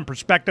different drawing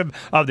perspective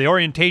of the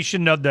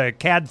orientation of the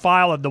CAD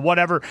file of the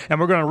whatever, and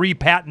we're going to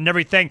repatent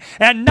everything,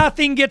 and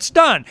nothing gets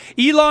done.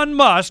 Elon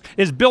Musk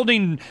is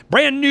building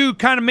brand new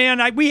kind of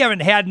man. We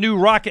haven't had new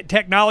rocket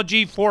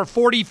technology for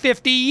 40,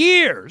 50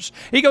 years.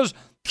 He goes,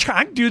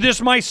 I can do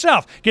this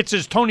myself. Gets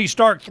his Tony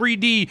Stark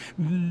 3D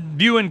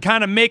viewing,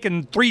 kind of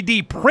making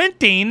 3D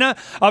printing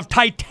of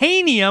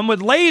titanium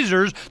with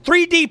lasers,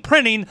 3D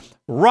printing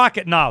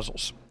rocket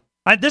nozzles.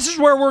 This is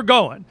where we're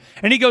going.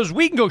 And he goes,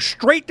 we can go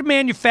straight to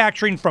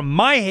manufacturing from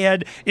my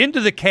head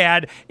into the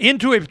CAD,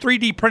 into a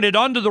 3D printed,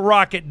 onto the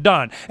rocket,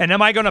 done. And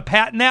am I going to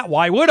patent that?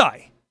 Why would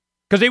I?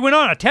 Because they went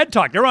on a TED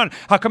Talk. They're on,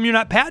 how come you're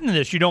not patenting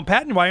this? You don't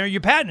patent. Why aren't you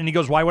patenting? And he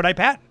goes, why would I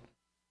patent?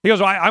 He goes,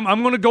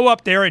 I'm going to go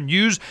up there and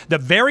use the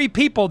very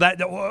people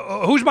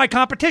who's my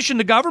competition,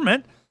 the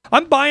government.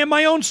 I'm buying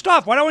my own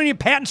stuff. Why don't I need to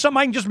patent something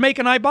I can just make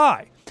and I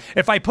buy?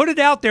 If I put it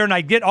out there and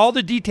I get all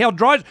the detailed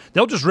drawings,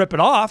 they'll just rip it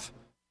off,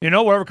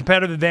 whatever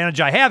competitive advantage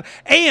I have.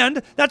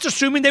 And that's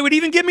assuming they would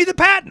even give me the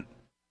patent.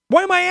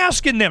 Why am I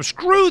asking them?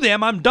 Screw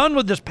them. I'm done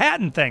with this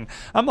patent thing.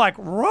 I'm like,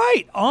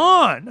 right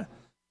on.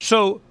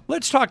 So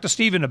let's talk to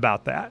Stephen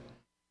about that.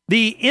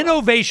 The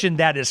innovation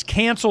that is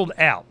canceled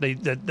out,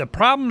 the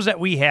problems that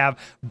we have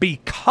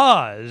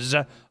because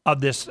of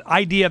this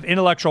idea of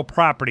intellectual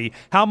property,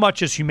 how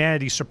much is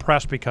humanity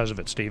suppressed because of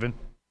it, Stephen?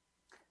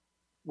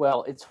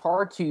 Well, it's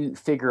hard to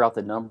figure out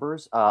the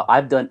numbers.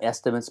 I've done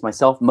estimates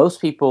myself. Most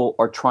people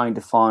are trying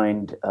to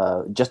find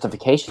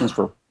justifications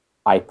for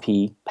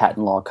IP,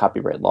 patent law,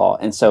 copyright law.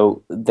 And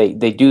so they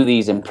do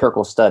these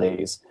empirical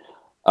studies,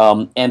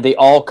 and they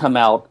all come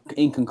out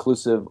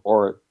inconclusive,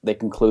 or they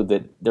conclude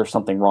that there's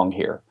something wrong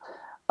here.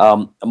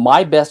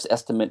 My best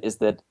estimate is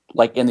that,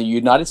 like in the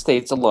United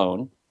States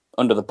alone,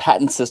 under the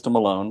patent system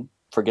alone,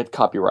 forget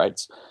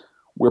copyrights,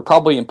 we're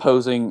probably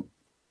imposing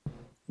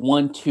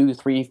 $100, $200,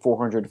 $300,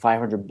 $400,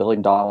 $500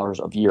 billion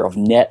a year of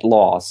net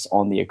loss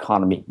on the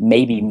economy,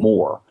 maybe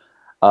more,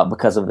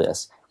 because of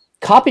this.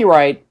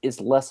 Copyright is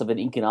less of an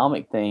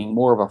economic thing,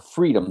 more of a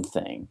freedom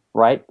thing,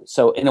 right?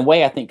 So in a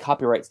way, I think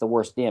copyright's the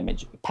worst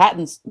damage.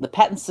 The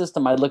patent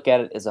system, I look at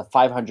it as a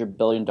 $500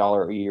 billion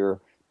a year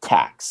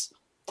tax.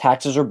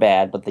 Taxes are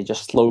bad, but they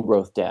just slow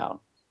growth down,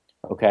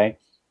 okay?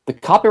 The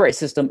copyright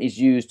system is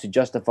used to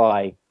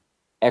justify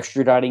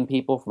extraditing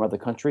people from other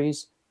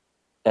countries,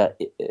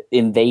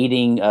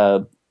 invading,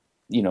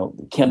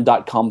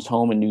 Kim.com's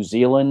home in New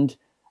Zealand,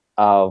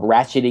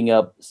 ratcheting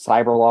up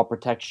cyber law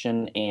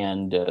protection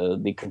and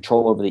the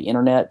control over the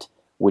internet,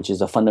 which is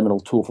a fundamental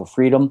tool for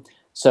freedom.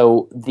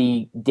 So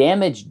the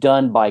damage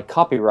done by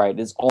copyright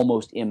is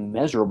almost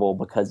immeasurable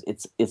because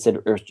it's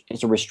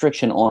a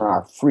restriction on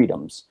our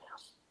freedoms.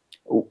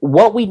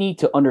 What we need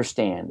to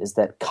understand is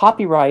that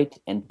copyright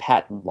and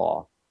patent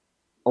law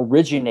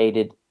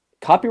originated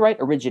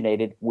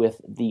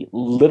with the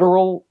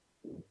literal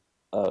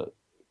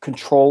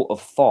control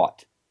of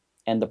thought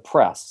and the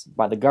press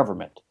by the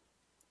government,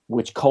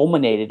 which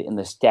culminated in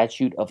the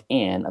Statute of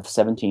Anne of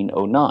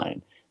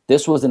 1709.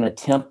 This was an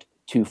attempt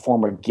to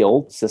form a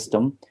guild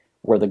system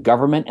where the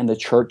government and the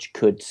church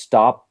could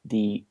stop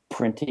the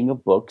printing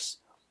of books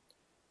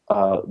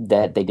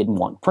that they didn't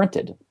want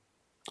printed.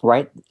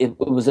 Right? It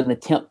was an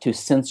attempt to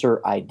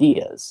censor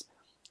ideas.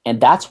 And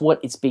that's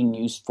what it's being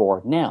used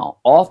for now.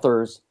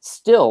 Authors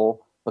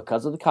still,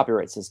 because of the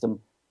copyright system,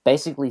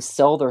 basically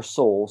sell their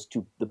souls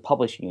to the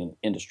publishing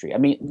industry. I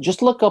mean,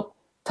 just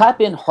type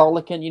in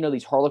Harlequin,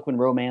 these Harlequin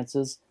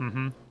romances.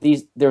 Mm-hmm.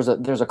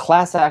 There's a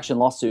class action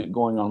lawsuit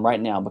going on right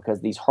now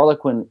because these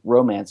Harlequin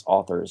romance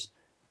authors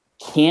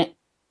can't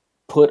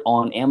put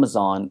on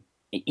Amazon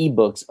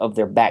ebooks of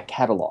their back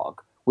catalog,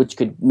 which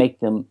could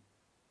make them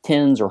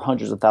tens or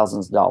hundreds of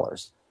thousands of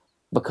dollars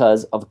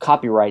because of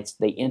copyrights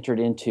they entered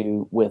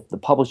into with the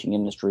publishing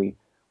industry,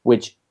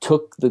 which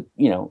took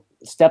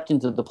stepped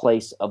into the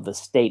place of the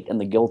state and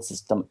the guild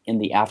system in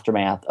the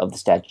aftermath of the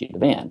Statute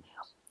of Anne.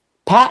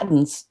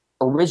 Patents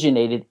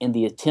originated in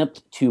the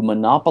attempt to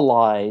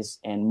monopolize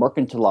and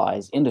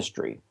mercantilize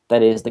industry.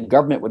 That is, the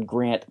government would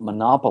grant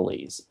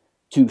monopolies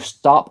to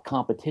stop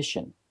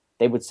competition.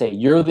 They would say,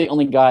 you're the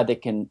only guy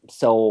that can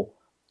sell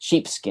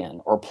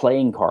sheepskin or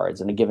playing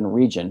cards in a given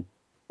region,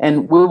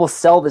 and we will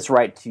sell this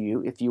right to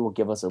you if you will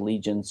give us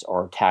allegiance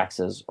or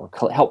taxes or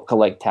help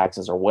collect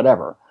taxes or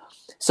whatever.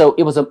 So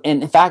it was, and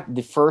in fact,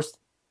 the first,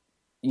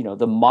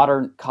 the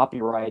modern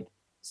copyright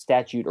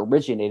statute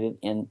originated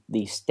in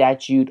the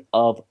Statute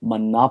of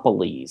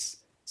Monopolies,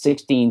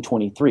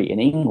 1623 in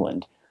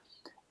England.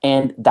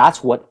 And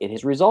that's what it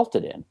has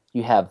resulted in.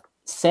 You have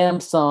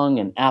Samsung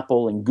and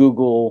Apple and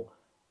Google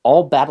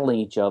all battling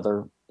each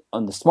other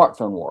on the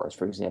smartphone wars,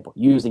 for example,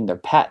 using their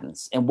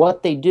patents. And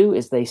what they do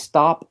is they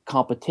stop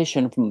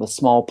competition from the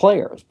small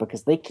players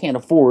because they can't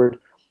afford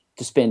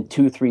to spend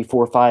 $2, $3,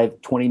 $4, $5,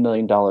 $20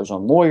 million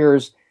on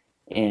lawyers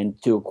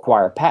and to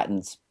acquire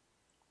patents.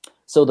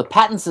 So the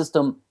patent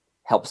system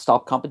helps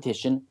stop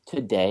competition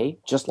today,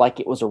 just like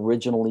it was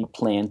originally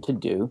planned to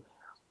do.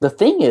 The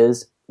thing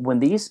is, when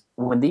these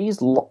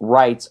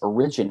rights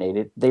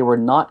originated, they were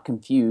not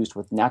confused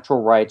with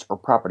natural rights or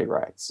property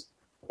rights.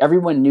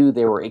 Everyone knew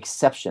there were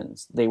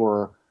exceptions. They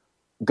were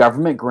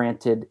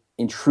government-granted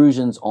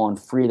intrusions on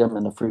freedom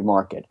in the free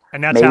market.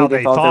 And that's how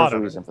they thought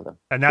of it.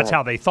 And that's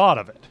how they thought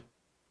of it.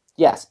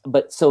 Yes,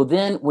 but so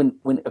then when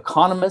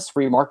economists,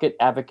 free market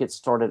advocates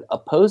started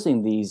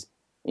opposing these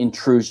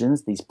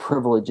intrusions, these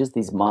privileges,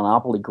 these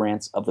monopoly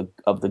grants of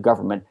the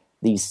government,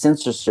 these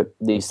censorship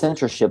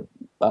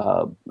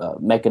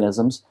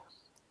mechanisms,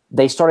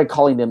 they started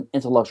calling them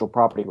intellectual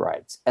property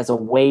rights as a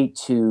way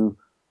to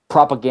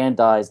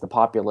propagandize the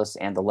populace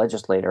and the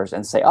legislators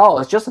and say, oh,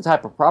 it's just a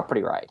type of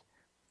property right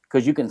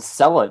because you can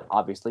sell it.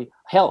 Obviously,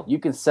 hell, you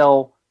can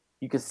sell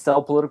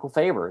political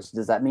favors.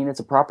 Does that mean it's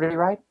a property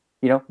right?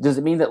 Does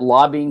it mean that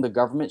lobbying the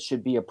government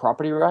should be a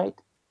property right?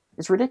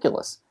 It's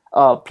ridiculous.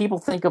 People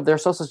think of their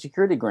Social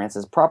Security grants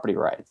as property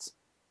rights.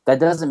 That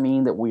doesn't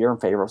mean that we are in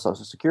favor of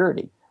Social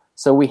Security.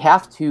 So we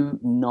have to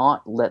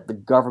not let the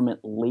government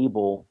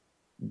label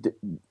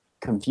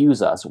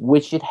confuse us,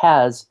 which it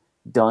has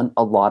done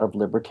a lot of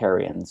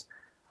libertarians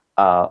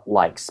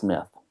like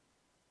Smith.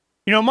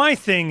 My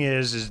thing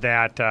is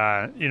that,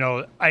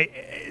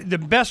 the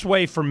best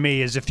way for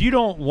me is if you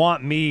don't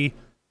want me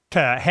to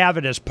have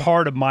it as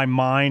part of my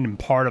mind and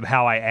part of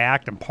how I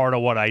act and part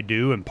of what I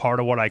do and part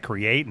of what I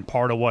create and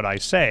part of what I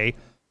say,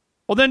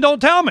 well, then don't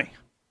tell me.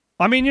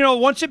 I mean,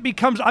 once it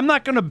becomes, I'm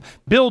not going to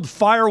build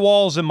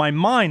firewalls in my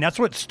mind. That's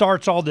what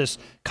starts all this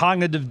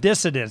cognitive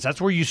dissonance.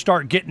 That's where you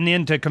start getting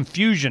into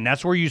confusion.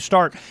 That's where you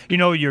start,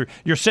 you're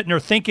sitting there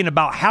thinking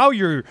about how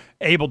you're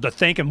able to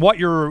think and what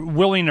you're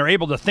willing or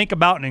able to think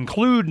about and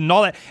include and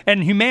all that.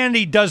 And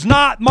humanity does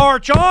not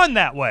march on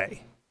that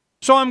way.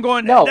 So I'm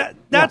going,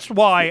 that's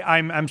why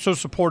I'm so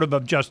supportive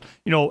of just,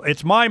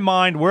 it's my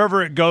mind,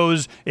 wherever it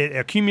goes, it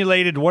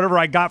accumulated whatever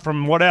I got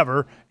from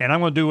whatever, and I'm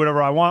going to do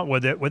whatever I want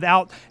with it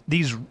without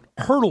these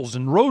hurdles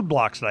and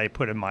roadblocks that I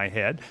put in my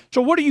head.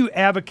 So what do you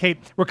advocate?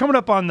 We're coming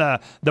up on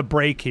the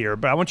break here,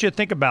 but I want you to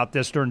think about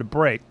this during the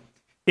break.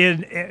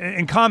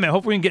 In comment,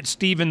 hopefully we can get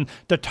Stephen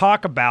to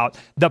talk about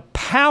the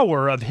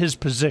power of his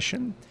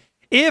position.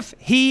 If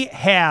he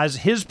has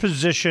his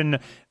position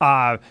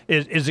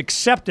is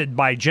accepted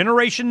by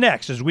Generation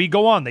Next as we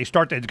go on, they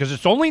start to, because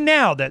it's only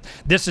now that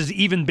this is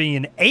even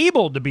being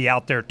able to be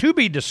out there to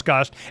be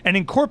discussed and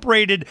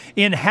incorporated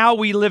in how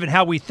we live and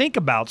how we think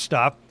about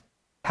stuff.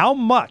 How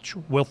much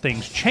will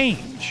things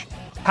change?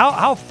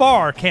 How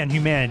far can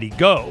humanity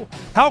go?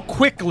 How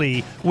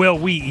quickly will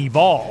we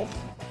evolve?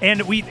 And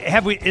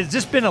has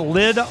this been a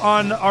lid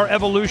on our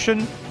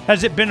evolution?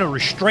 Has it been a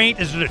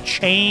restraint? Is it a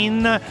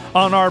chain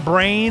on our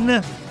brain?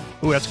 Ooh,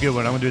 that's a good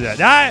one. I'm going to do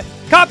that.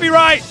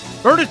 Copyright!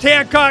 Ernest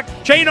Hancock,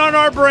 chain on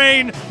our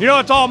brain.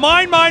 It's all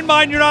mine.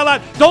 You're not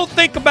allowed. Don't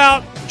think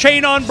about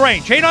chain on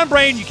brain. Chain on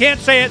brain, you can't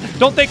say it.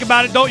 Don't think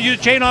about it. Don't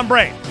use chain on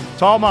brain.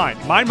 It's all mine.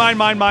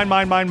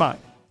 Mine.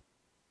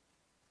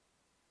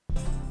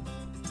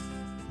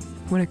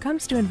 When it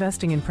comes to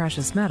investing in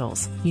precious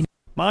metals,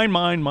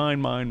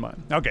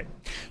 Mine. Okay.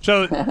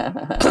 So,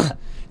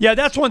 yeah,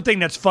 that's one thing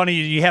that's funny.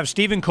 You have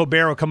Stephen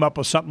Colbert come up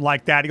with something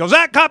like that. He goes,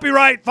 that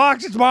copyright,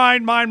 Fox, it's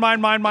mine.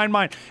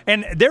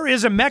 And there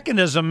is a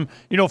mechanism,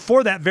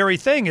 for that very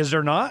thing, is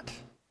there not?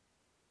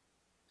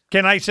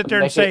 Can I sit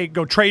there and say,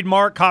 go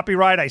trademark,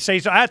 copyright? I say,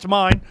 so that's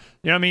mine.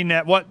 You know what I mean?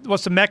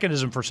 What's the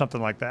mechanism for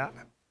something like that?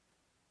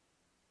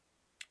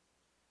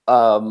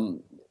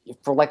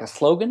 For like a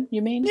slogan,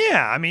 you mean?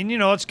 Yeah, I mean,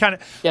 it's kind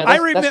of... Yeah,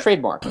 that's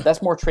trademark.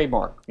 That's more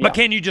trademark. Yeah. But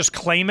can you just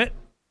claim it?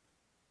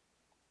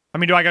 I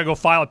mean, do I got to go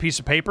file a piece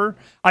of paper?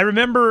 I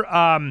remember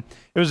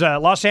it was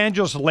Los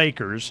Angeles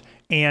Lakers,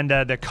 and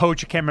the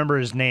coach, I can't remember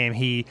his name,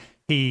 he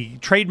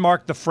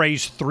trademarked the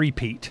phrase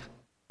three-peat.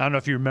 I don't know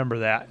if you remember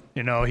that.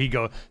 He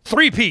go,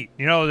 three-peat.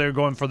 They're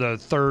going for the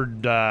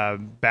third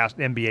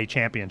NBA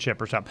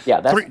championship or something.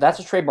 Yeah, that's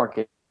a trademark.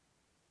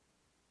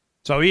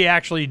 So he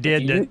actually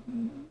did...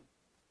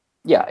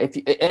 Yeah,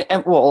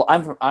 I'm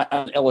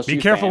LSU. Be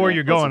careful fan, where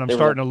you're going. I'm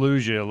starting to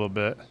lose you a little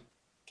bit.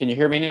 Can you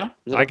hear me now?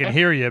 I can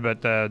hear you,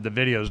 but the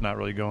video's not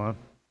really going.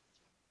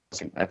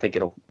 I think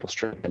it'll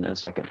straighten in a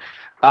second.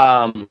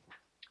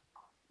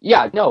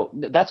 Yeah, no,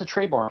 that's a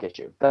trademark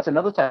issue. That's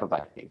another type of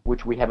IP,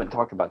 which we haven't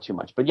talked about too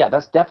much. But yeah,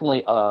 that's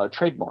definitely a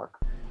trademark,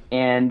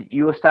 and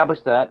you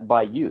establish that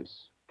by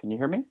use. Can you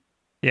hear me?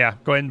 Yeah,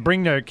 go ahead and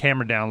bring the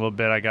camera down a little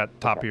bit. I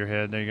got top of your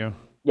head. There you go.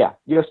 Yeah,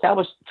 you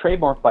establish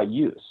trademark by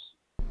use.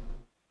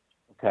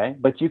 Okay,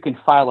 but you can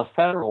file a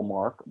federal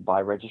mark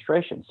by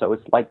registration. So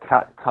it's like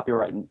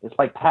copyright. It's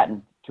like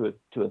patent to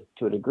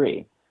a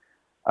degree.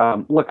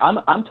 Look,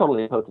 I'm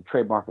totally opposed to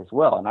trademark as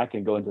well, and I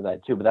can go into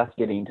that too. But that's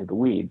getting into the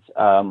weeds.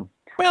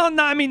 Well,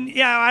 no, I mean,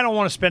 yeah, I don't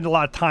want to spend a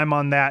lot of time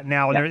on that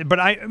now. Yeah.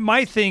 But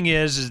my thing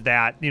is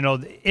that,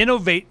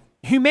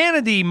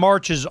 humanity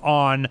marches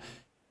on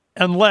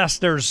unless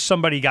there's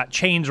somebody got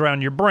chains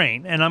around your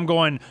brain. And I'm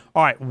going,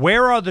 all right,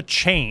 where are the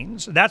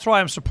chains? That's why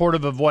I'm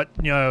supportive of what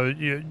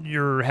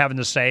you're having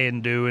to say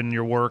and do in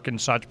your work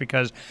and such,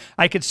 because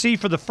I could see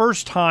for the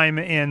first time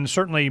in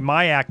certainly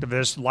my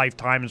activist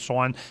lifetime and so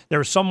on, there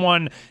was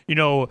someone,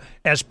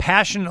 as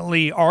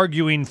passionately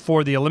arguing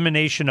for the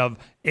elimination of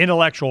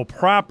intellectual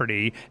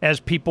property as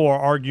people are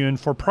arguing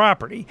for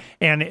property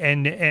and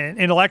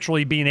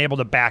intellectually being able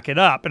to back it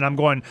up. And I'm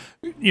going,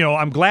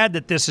 I'm glad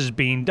that this is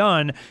being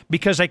done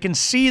because I can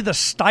see the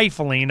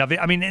stifling of it.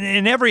 I mean,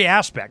 in every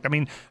aspect. I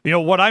mean,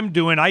 what I'm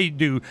doing, I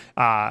do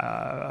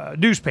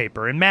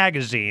newspaper and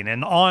magazine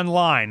and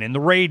online and the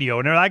radio,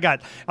 and I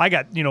got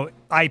IP,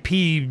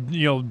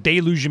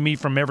 deluging me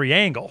from every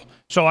angle.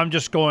 So I'm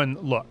just going,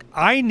 look,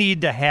 I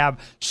need to have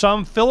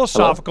some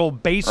philosophical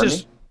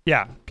basis. Ernie?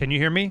 Yeah. Can you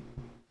hear me?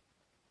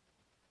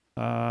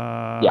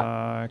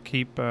 Yeah.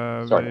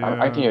 Sorry,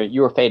 I can hear you.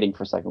 You were fading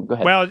for a second. Go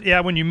ahead. Well, yeah,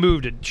 when you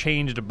moved, it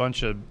changed a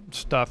bunch of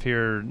stuff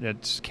here.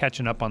 It's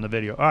catching up on the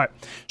video. All right.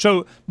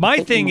 So my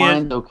thing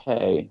is,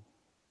 okay.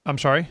 I'm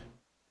sorry.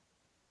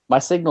 My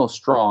signal is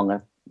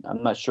strong.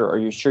 I'm not sure. Are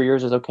you sure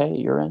yours is okay at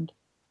your end?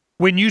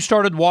 When you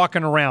started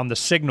walking around, the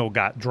signal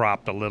got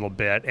dropped a little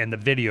bit, and the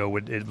video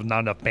it was not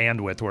enough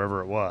bandwidth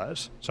wherever it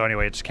was. So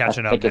anyway, it's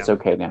catching up now. I think it's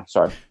okay now.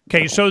 Sorry.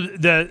 Okay, so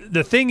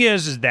the thing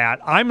is that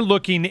I'm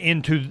looking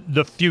into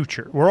the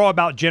future. We're all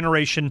about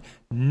Generation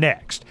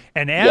Next.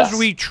 And as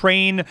we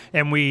train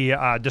and we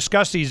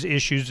discuss these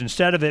issues,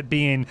 instead of it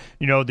being,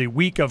 the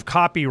week of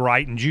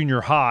copyright in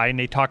junior high, and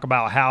they talk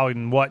about how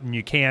and what and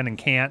you can and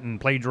can't and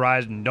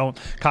plagiarize and don't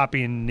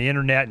copy in the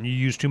internet and you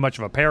use too much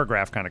of a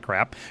paragraph kind of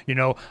crap,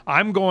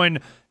 I'm going,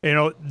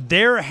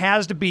 there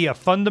has to be a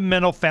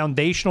fundamental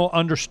foundational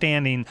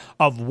understanding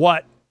of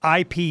what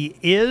IP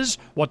is,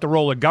 what the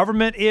role of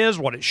government is,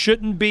 what it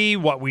shouldn't be,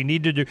 what we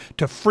need to do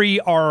to free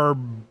our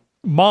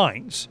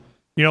minds.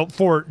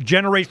 For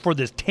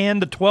this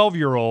 10 to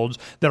 12-year-olds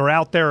that are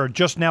out there are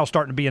just now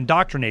starting to be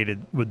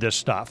indoctrinated with this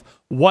stuff.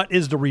 What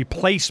is the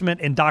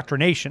replacement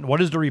indoctrination?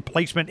 What is the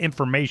replacement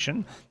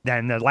information?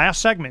 Then the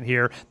last segment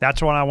here,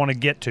 that's what I want to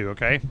get to,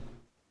 okay?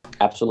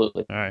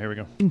 Absolutely. All right, here we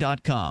go.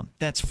 .com.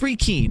 That's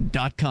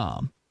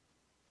freekeen.com.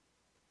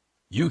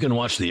 You can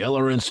watch the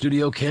LRN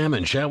Studio Cam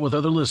and chat with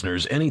other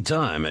listeners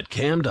anytime at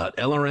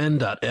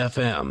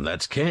cam.lrn.fm.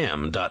 That's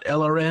cam.lrn.fm.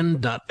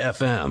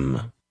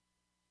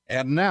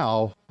 And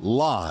now,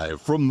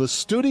 live from the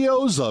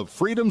studios of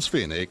Freedom's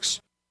Phoenix,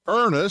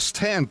 Ernest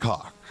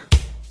Hancock.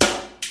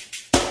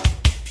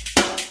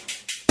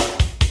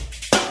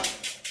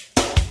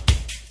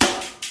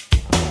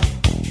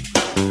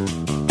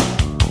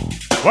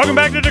 Welcome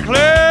back to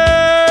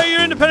Declare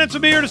Your Independence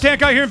with me, Ernest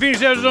Hancock, here in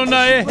Phoenix,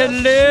 Arizona.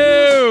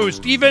 Hello,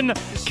 Stephen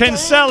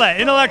Kinsella,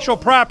 intellectual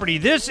property.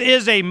 This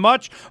is a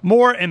much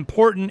more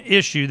important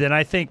issue than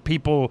I think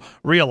people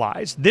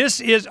realize.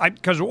 This is,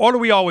 because what are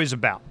we always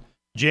about?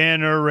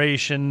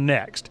 Generation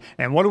Next.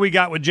 And what do we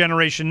got with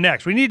Generation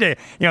Next? We need to,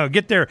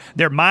 get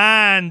their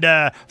mind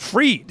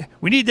freed.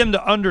 We need them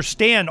to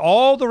understand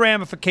all the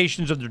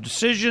ramifications of their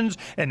decisions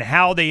and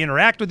how they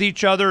interact with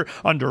each other,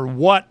 under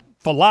what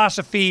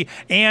philosophy,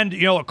 and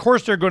of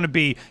course they're going to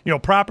be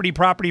property.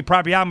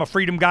 I'm a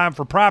freedom guy, I'm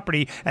for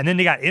property. And then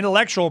they got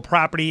intellectual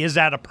property. Is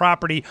that a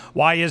property?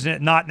 Why isn't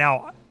it not?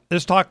 Now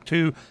let's talk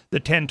to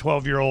the 10,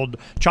 12-year-old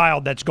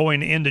child that's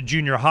going into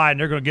junior high, and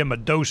they're going to give them a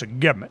dose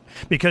of government.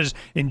 Because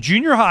in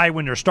junior high,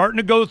 when they're starting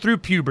to go through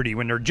puberty,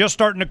 when they're just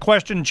starting to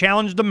question and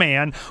challenge the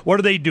man, what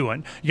are they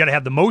doing? You got to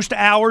have the most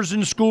hours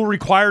in school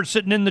required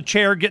sitting in the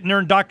chair getting their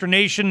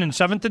indoctrination in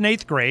 7th and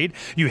 8th grade.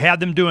 You have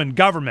them doing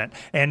government,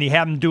 and you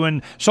have them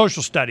doing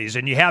social studies,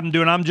 and you have them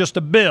doing I'm Just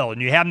a Bill,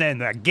 and you have them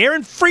in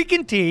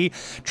guarantee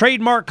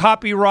trademark,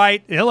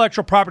 copyright,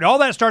 intellectual property, all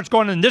that starts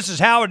going, and this is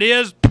how it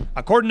is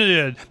according to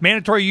the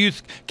mandatory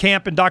youth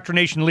camp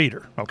indoctrination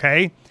leader,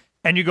 okay?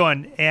 And you're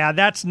going, yeah,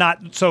 that's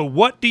not. So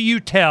what do you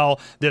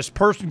tell this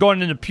person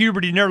going into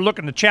puberty and they're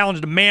looking to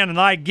challenge the man and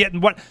I getting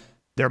what?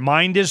 Their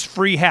mind is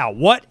free how?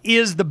 What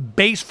is the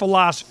base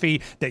philosophy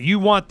that you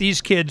want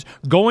these kids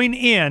going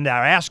in that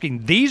are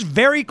asking these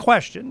very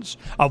questions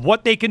of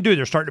what they can do?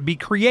 They're starting to be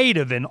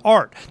creative in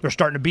art. They're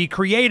starting to be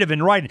creative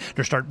in writing.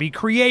 They're starting to be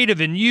creative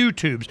in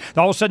YouTubes.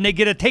 All of a sudden they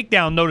get a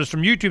takedown notice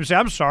from YouTube and say,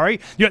 I'm sorry.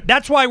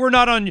 That's why we're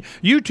not on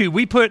YouTube.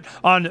 We put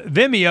on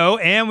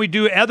Vimeo and we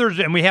do others,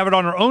 and we have it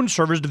on our own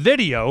servers, the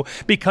video,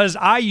 because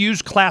I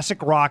use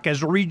classic rock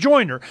as a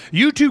rejoinder.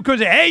 YouTube could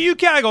say, hey, you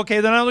can't. I go,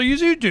 okay, then I don't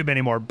use YouTube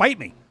anymore. Bite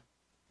me.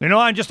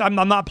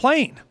 I'm not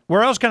playing.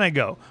 Where else can I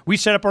go? We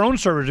set up our own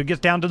servers. It gets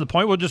down to the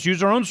point we'll just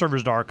use our own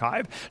servers to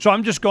archive. So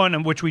I'm just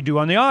going, which we do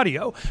on the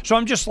audio. So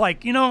I'm just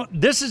like,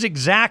 this is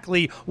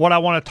exactly what I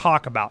want to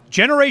talk about.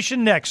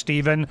 Generation Next,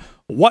 Stephen,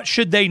 what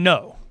should they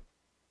know?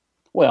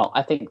 Well,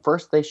 I think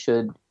first they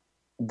should.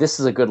 This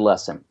is a good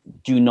lesson.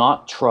 Do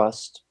not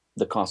trust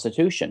the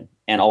Constitution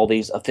and all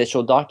these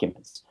official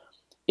documents.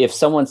 If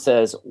someone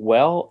says,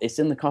 well, it's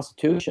in the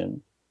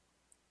Constitution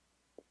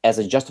as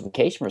a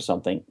justification for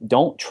something,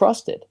 don't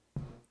trust it.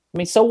 I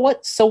mean, so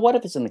what? So what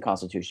if it's in the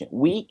Constitution?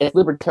 We, as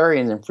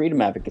libertarians and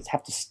freedom advocates,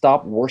 have to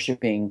stop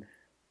worshiping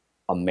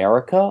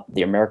America,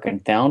 the American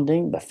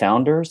founding, the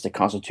founders, the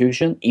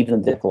Constitution,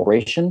 even the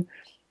Declaration.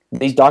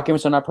 These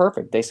documents are not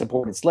perfect. They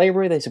supported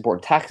slavery, they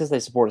support taxes, they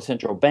support a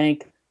central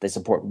bank, they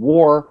support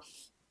war.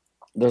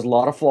 There's a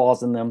lot of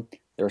flaws in them.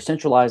 They're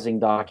centralizing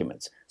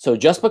documents. So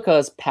just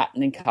because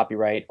patent and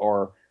copyright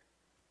are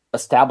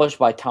established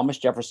by Thomas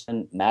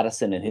Jefferson,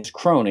 Madison, and his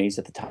cronies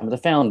at the time of the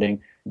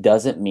founding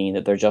doesn't mean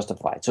that they're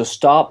justified. So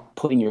stop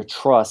putting your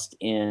trust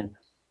in,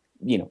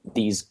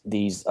 these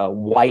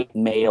white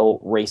male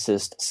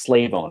racist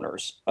slave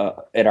owners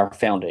at our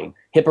founding,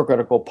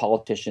 hypocritical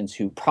politicians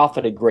who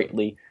profited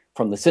greatly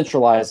from the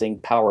centralizing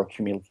power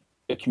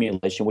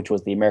accumulation, which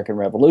was the American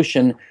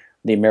Revolution,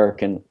 the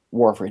American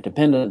War for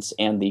Independence,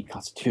 and the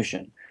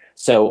Constitution.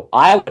 So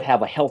I would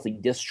have a healthy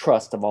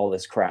distrust of all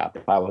this crap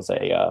if I was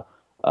a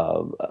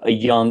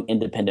young,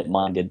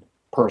 independent-minded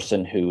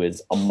person who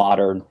is a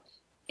modern,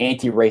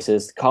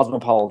 anti-racist,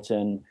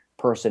 cosmopolitan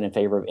person in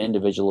favor of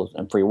individualism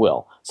and free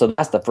will. So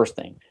that's the first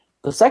thing.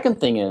 The second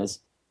thing is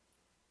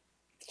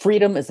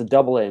freedom is a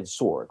double-edged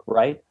sword,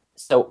 right?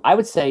 So I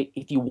would say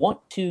if you want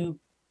to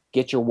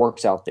get your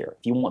works out there,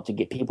 if you want to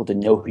get people to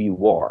know who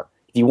you are,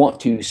 if you want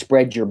to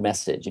spread your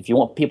message, if you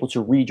want people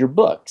to read your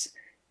books,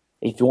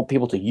 if you want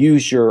people to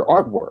use your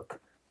artwork,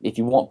 if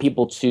you want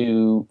people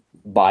to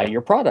buy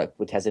your product,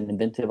 which has an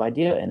inventive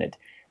idea in it,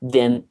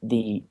 then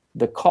the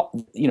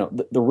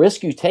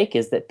risk you take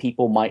is that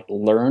people might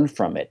learn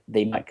from it.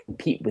 They might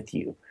compete with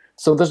you.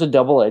 So there's a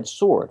double-edged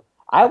sword.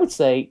 I would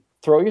say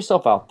throw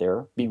yourself out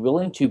there, be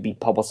willing to be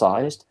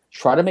publicized,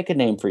 try to make a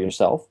name for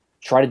yourself,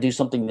 try to do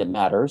something that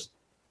matters,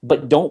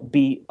 but don't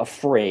be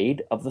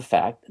afraid of the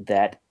fact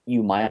that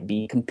you might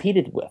be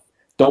competed with.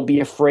 Don't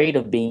be afraid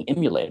of being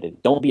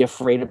emulated. Don't be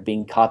afraid of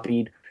being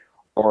copied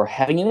or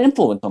having an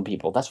influence on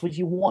people. That's what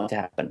you want to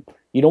happen.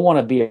 You don't want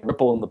to be a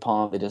ripple in the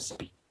pond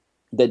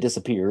that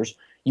disappears.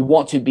 You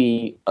want to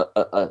be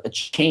a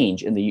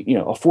change in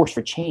a force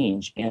for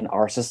change in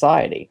our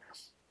society.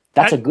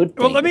 That's a good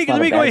thing. Well, let me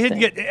go ahead and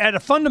get at a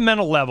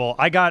fundamental level.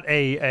 I got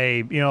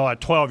a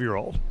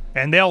 12-year-old,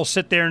 and they'll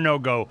sit there and they'll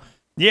go,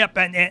 yep,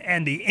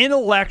 and the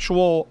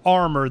intellectual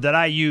armor that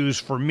I use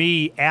for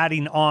me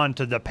adding on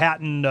to the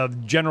patent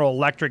of General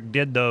Electric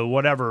did the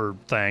whatever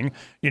thing,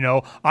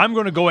 I'm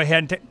going to go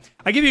ahead and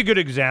I'll give you a good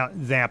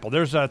example.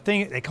 There's a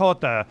thing, they call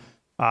it the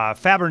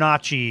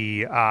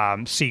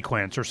Fibonacci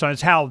sequence or something.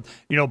 It's how,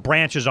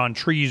 branches on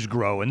trees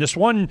grow. And this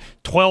one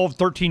 12,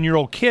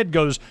 13-year-old kid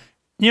goes,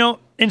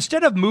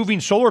 instead of moving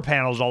solar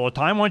panels all the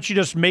time, why don't you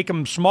just make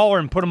them smaller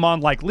and put them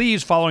on like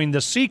leaves following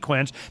this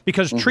sequence?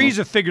 Because trees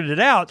have figured it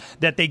out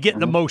that they get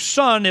the most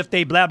sun if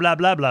they blah, blah,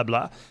 blah, blah,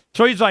 blah.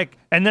 So he's like,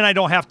 and then I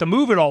don't have to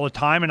move it all the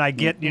time and I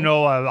get,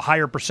 a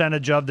higher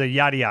percentage of the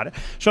yada, yada.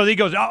 So he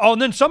goes, oh,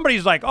 and then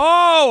somebody's like,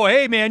 oh,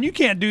 hey, man, you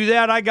can't do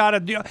that. I got to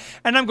do.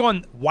 And I'm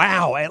going,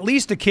 wow, at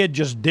least the kid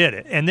just did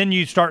it. And then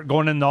you start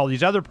going into all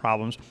these other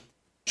problems.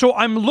 So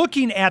I'm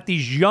looking at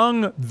these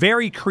young,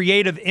 very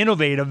creative,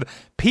 innovative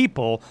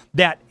people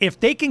that if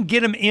they can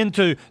get them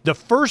into the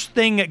first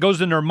thing that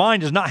goes in their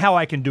mind is not how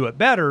I can do it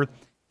better,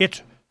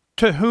 it's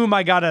to whom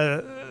I got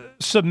to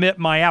submit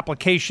my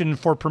application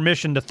for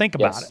permission to think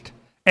about it.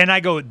 And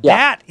I go,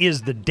 that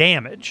is the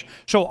damage.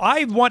 So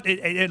I want,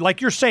 like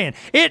you're saying,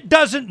 it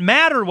doesn't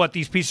matter what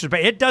these pieces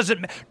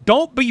are.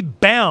 Don't be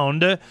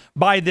bound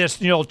by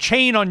this,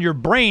 chain on your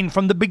brain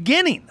from the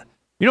beginning.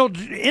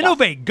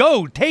 Innovate,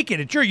 go, take it.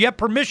 It's you have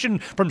permission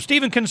from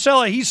Stephen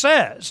Kinsella, he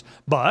says.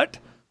 But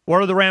what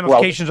are the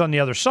ramifications on the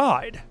other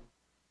side?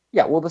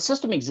 Yeah, well, the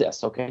system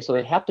exists, okay? So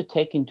they have to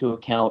take into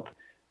account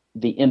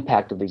the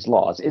impact of these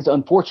laws. It's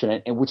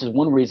unfortunate, and which is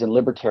one reason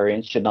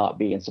libertarians should not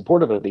be in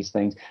support of these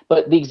things.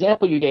 But the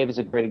example you gave is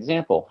a great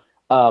example.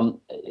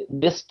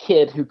 This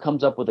kid who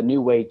comes up with a new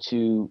way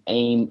to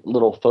aim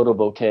little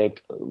photovoltaic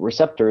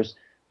receptors,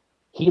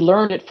 he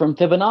learned it from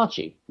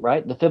Fibonacci,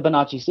 right? The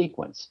Fibonacci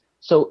sequence.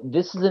 So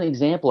this is an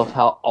example of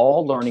how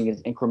all learning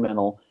is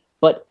incremental,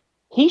 but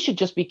he should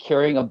just be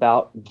caring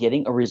about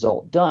getting a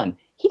result done.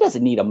 He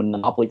doesn't need a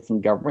monopoly from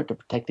government to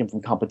protect him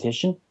from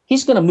competition.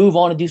 He's going to move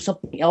on and do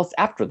something else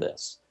after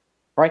this,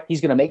 right?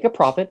 He's going to make a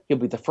profit. He'll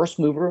be the first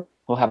mover.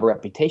 He'll have a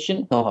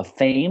reputation. He'll have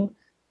fame.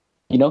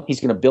 He's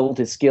going to build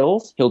his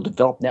skills. He'll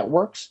develop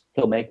networks.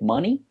 He'll make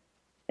money.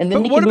 And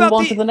then you can move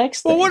on to the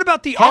next thing. Well, what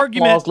about the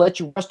argument? Laws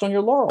let you rest on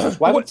your laurels.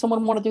 Why would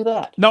someone want to do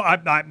that? No,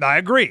 I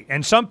agree.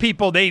 And some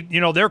people,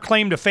 their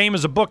claim to fame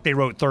is a book they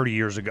wrote 30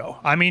 years ago.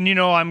 I mean,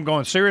 I'm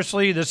going,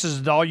 seriously, this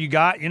is all you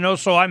got?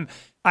 So I want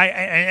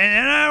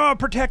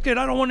to protect it.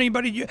 I don't want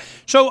anybody.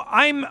 So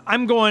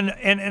I'm going,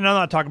 and I'm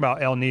not talking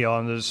about El Neo,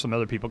 and there's some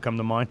other people come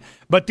to mind.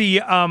 But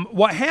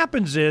what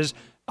happens is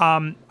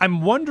I'm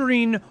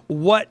wondering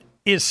what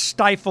is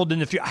stifled in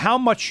the future? How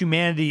much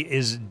humanity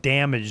is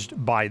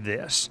damaged by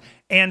this?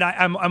 And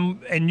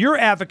and your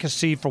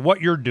advocacy for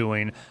what you're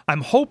doing,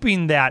 I'm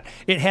hoping that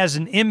it has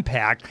an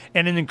impact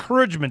and an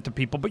encouragement to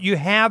people. But you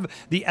have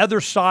the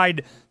other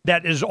side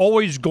that is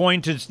always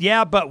going to,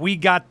 yeah, but we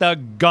got the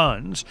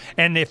guns.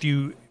 And if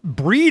you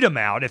breed them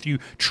out, if you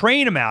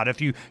train them out,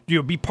 if you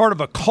be part of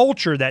a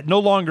culture that no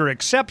longer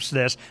accepts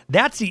this,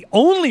 that's the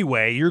only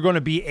way you're going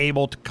to be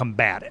able to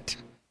combat it.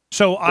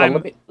 So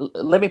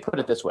let me put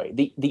it this way: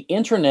 the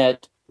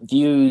internet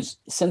views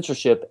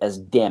censorship as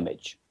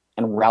damage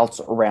and routes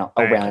around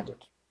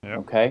it. Yep.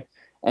 Okay,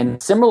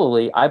 and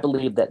similarly, I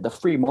believe that the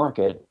free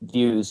market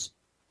views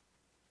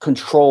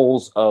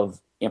controls of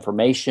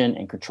information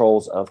and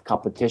controls of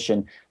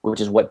competition,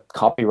 which is what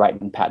copyright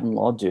and patent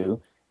law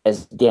do,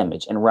 as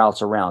damage and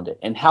routes around it.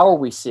 And how are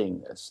we seeing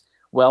this?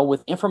 Well,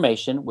 with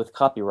information, with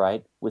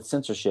copyright, with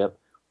censorship,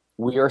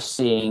 we are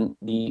seeing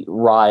the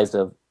rise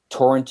of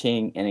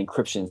torrenting and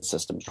encryption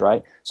systems,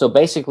 right? So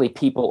basically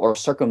people are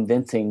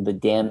circumventing the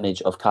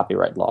damage of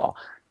copyright law.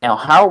 Now,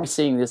 how are we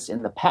seeing this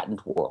in the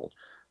patent world?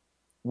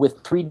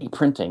 With 3D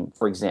printing,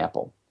 for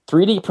example.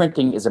 3D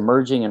printing is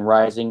emerging and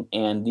rising,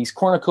 and these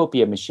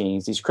cornucopia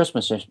machines, these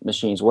Christmas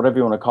machines, whatever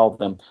you want to call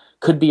them,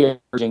 could be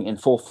emerging in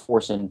full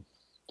force in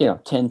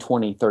 10,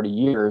 20, 30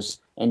 years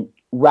and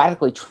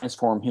radically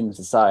transform human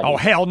society. Oh,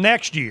 hell,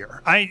 next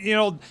year.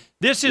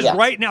 This is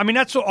right now. I mean,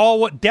 that's all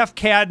what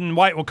DefCAD and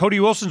White. Well, Cody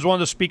Wilson's one of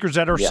the speakers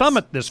at our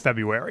summit this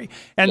February.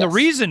 And the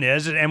reason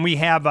is, and we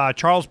have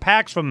Charles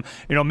Pax from,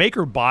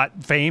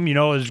 MakerBot fame,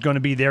 is going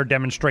to be there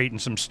demonstrating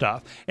some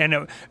stuff.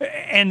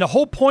 And the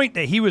whole point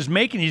that he was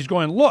making, he's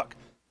going, look,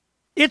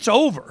 it's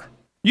over.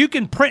 You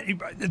can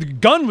print. The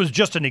gun was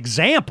just an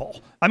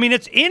example. I mean,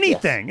 it's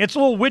anything. Yes. It's a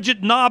little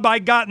widget knob I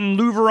got in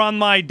Louvre on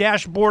my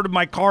dashboard of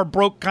my car,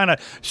 broke, kind of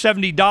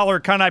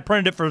 $70 kind. I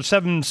printed it for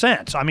 7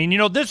 cents. I mean,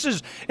 this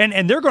is,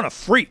 and they're going to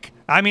freak.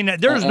 I mean,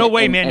 there's no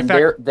way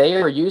manufacturers. They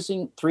are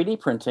using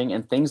 3D printing,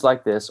 and things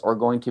like this are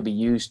going to be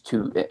used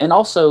to, and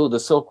also the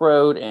Silk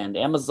Road and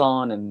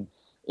Amazon and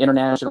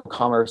international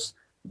commerce.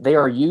 They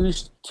are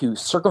used to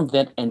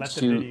circumvent and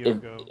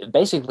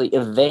basically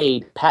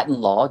evade patent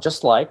law,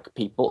 just like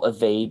people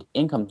evade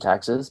income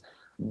taxes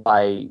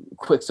by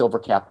Quicksilver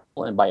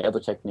Capital and by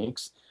other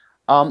techniques.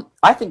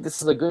 I think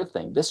this is a good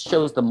thing. This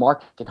shows the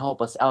market can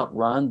help us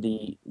outrun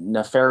the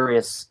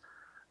nefarious,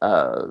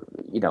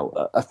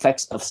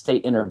 effects of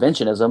state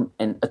interventionism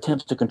and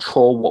attempts to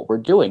control what we're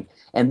doing.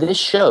 And this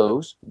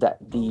shows that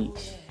the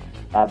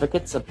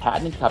advocates of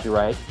patent and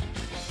copyright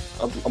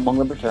among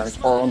libertarians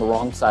are on the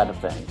wrong side of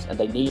things, and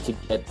they need to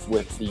get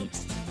with the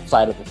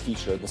side of the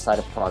future, the side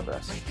of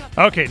progress.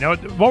 Okay, now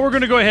what we're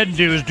going to go ahead and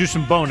do is do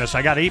some bonus.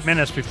 I got 8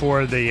 minutes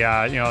before the,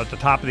 at the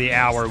top of the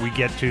hour, we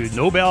get to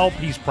Nobel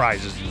Peace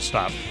Prizes and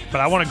stuff. But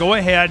I want to go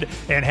ahead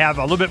and have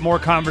a little bit more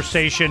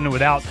conversation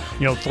without,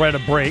 threat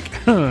of break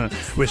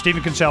with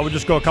Stephen Kinsella. We'll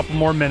just go a couple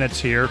more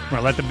minutes here. We're going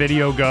to let the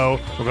video go.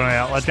 We're going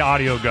to let the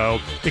audio go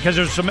because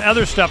there's some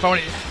other stuff.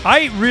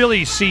 I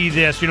really see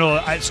this,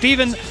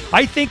 Stephen,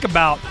 I think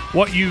about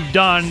what you've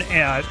done,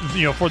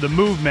 for the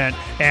movement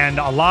and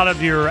a lot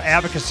of your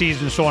advocacies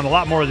and so on, a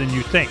lot more than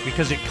you think,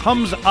 because it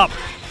comes up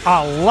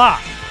a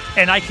lot.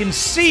 And I can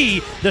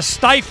see the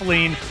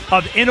stifling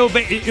of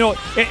innovation.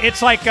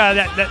 It's like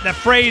that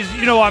phrase,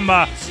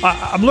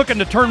 I'm looking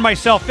to turn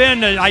myself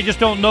in, and I just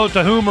don't know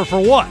to whom or for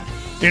what.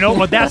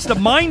 But that's the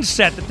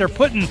mindset that they're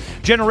putting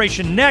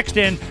Generation Next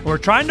in. We're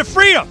trying to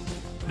free them.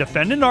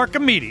 Defending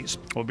Archimedes.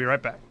 We'll be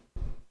right back.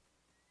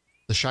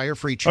 The Shire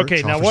Free Church.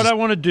 Okay, now what I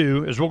want to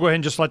do is we'll go ahead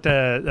and just let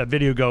the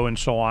video go and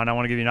so on. I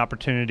want to give you an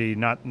opportunity,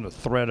 not in the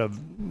threat of,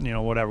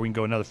 whatever, we can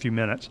go another few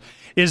minutes,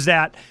 is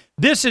that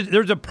there's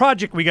a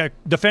project we got,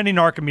 Defending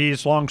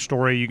Archimedes, long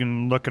story, you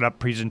can look it up,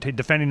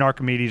 Defending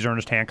Archimedes,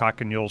 Ernest Hancock,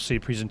 and you'll see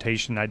a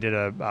presentation. I did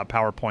a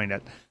PowerPoint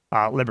at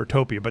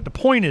Libertopia. But the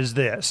point is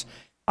this.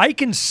 I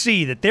can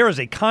see that there is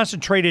a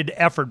concentrated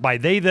effort by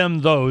they, them,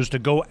 those to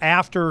go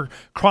after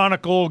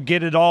Chronicle,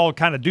 get it all,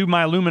 kind of do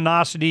my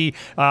luminosity,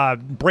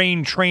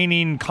 brain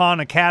training, Khan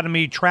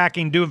Academy,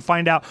 tracking,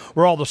 find out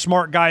where all the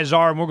smart guys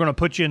are, and we're going to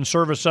put you in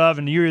service of,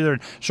 and you're either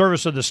in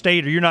service of the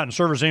state or you're not in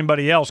service of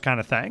anybody else kind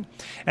of thing.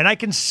 And I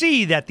can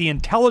see that the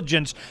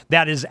intelligence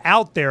that is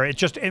out there,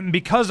 and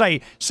because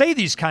I say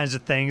these kinds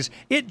of things,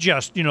 it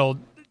just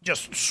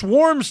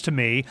swarms to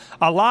me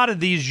a lot of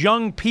these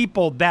young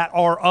people that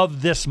are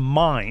of this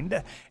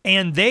mind.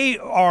 And they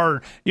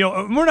are,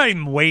 we're not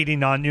even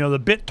waiting on, the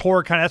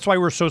BitTorrent kind of, that's why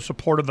we're so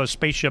supportive of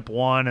Spaceship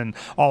One and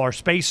all our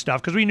space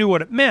stuff, because we knew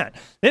what it meant.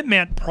 It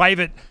meant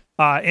private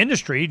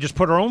industry just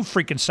put our own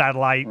freaking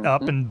satellite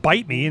up and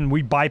bite me, and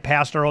we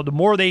bypassed our own. The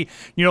more they,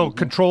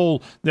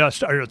 control,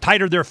 or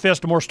tighter their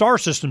fist, the more star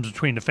systems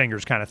between the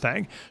fingers kind of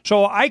thing.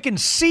 So I can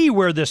see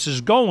where this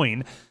is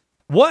going.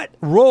 What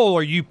role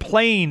are you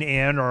playing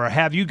in, or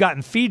have you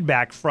gotten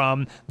feedback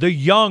from the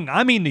young?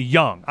 I mean the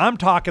young. I'm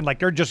talking like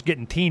they're just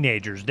getting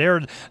teenagers.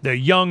 They're the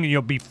young,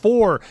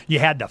 before you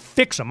had to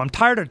fix them. I'm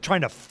tired of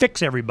trying to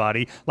fix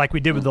everybody like we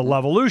did with the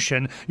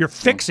Levolution. You're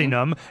fixing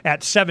them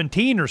at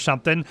 17 or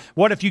something.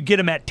 What if you get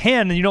them at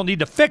 10 and you don't need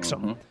to fix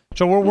them?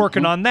 So we're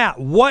working on that.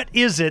 What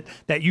is it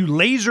that you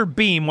laser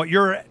beam, what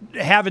you're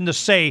having to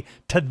say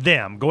to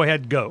them? Go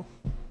ahead, go.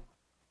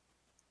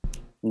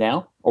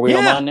 Now? Are we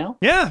online now?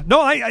 Yeah. No,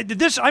 I did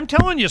this. I'm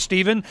telling you,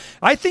 Stephen,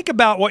 I think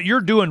about what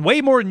you're doing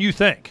way more than you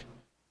think.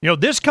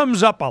 This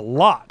comes up a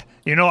lot.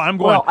 I'm going.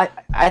 Well,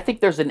 I think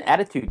there's an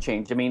attitude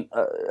change. I mean,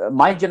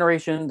 my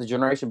generation, the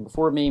generation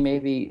before me,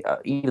 maybe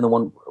even the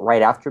one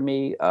right after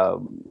me,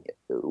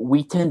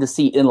 we tend to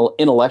see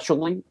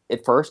intellectually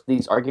at first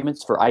these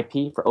arguments for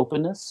IP, for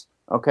openness.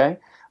 Okay.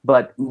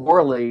 But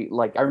morally,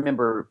 like I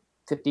remember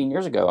 15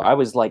 years ago, I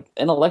was like,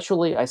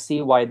 intellectually, I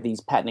see why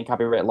these patent and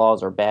copyright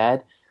laws are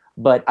bad.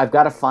 But I've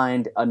got to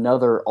find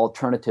another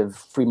alternative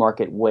free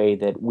market way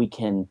that we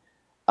can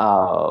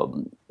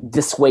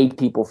dissuade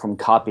people from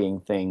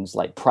copying things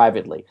like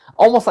privately,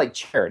 almost like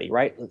charity,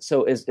 right?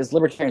 So as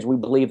libertarians, we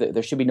believe that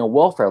there should be no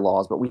welfare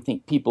laws, but we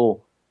think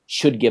people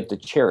should give to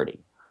charity.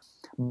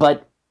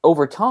 But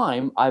over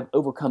time, I've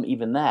overcome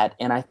even that,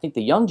 and I think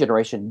the young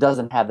generation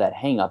doesn't have that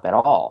hang up at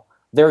all.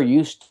 They're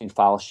used to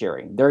file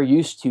sharing. They're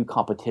used to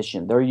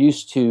competition. They're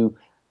used to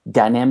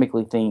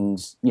dynamically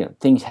things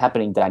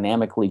happening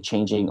dynamically,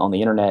 changing on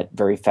the internet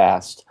very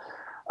fast,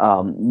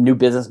 new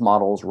business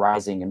models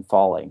rising and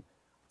falling.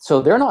 So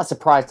they're not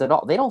surprised at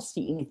all. They don't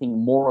see anything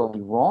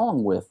morally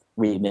wrong with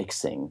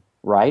remixing,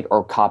 right,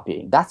 or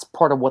copying. That's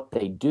part of what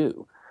they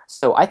do.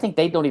 So I think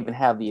they don't even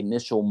have the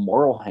initial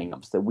moral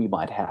hangups that we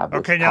might have.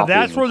 Okay, now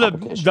that's where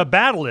the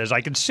battle is.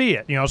 I can see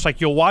it. It's like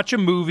you'll watch a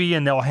movie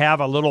and they'll have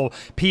a little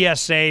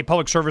PSA,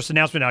 public service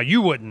announcement. Now,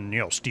 you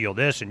wouldn't, steal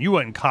this, and you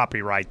wouldn't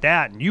copyright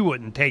that, and you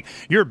wouldn't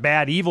you're a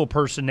bad, evil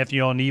person if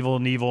you own evil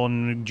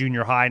in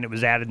junior high and it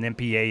was added in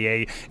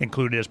MPAA,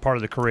 included as part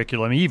of the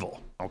curriculum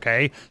evil.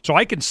 Okay? So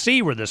I can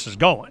see where this is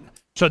going.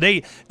 So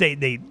they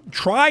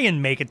try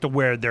and make it to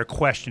where they're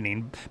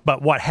questioning,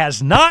 but what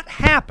has not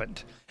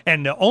happened.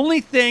 And the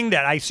only thing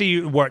that I see,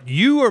 what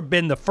you have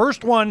been the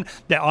first one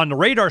that on the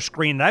radar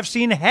screen that I've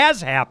seen has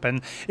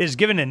happened, is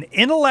given an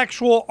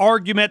intellectual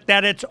argument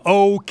that it's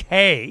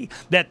okay,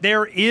 that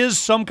there is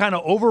some kind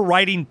of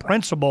overriding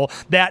principle,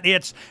 that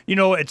it's,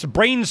 it's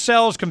brain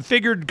cells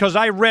configured because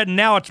I read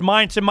now it's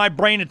mine, it's in my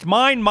brain, it's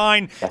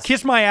mine, yes.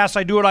 Kiss my ass,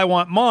 I do what I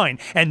want, mine.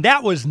 And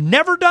that was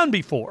never done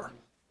before.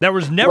 There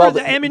was never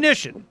the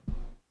ammunition.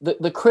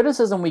 The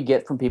criticism we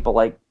get from people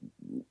like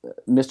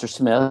Mr.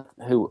 Smith,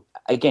 who,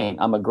 again,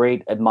 I'm a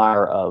great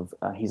admirer of.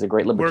 He's a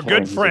great libertarian. We're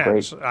good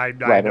friends. I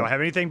don't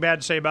have anything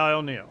bad to say about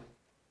O'Neill.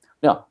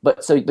 No,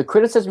 but so the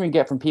criticism you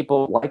get from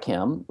people like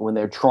him when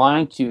they're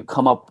trying to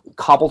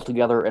cobble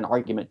together an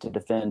argument to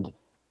defend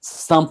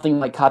something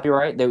like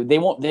copyright, they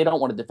don't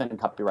want to defend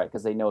copyright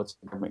because they know it's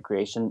government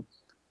creation,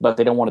 but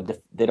they don't want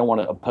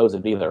to oppose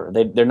it either.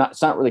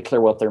 It's not really clear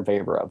what they're in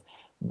favor of,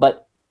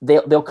 but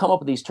they'll come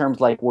up with these terms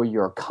like, well,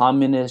 you're a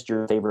communist,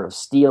 you're in favor of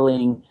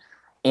stealing.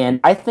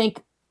 And I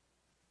think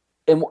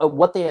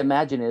what they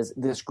imagine is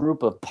this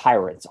group of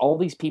pirates, all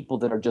these people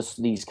that are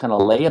just these kind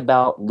of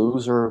layabout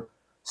loser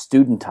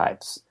student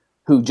types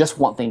who just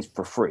want things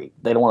for free.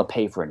 They don't want to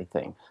pay for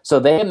anything.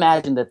 So they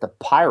imagine that the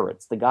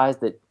pirates, the guys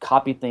that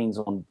copy things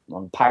on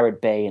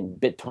Pirate Bay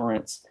and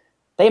BitTorrents,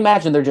 they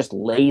imagine they're just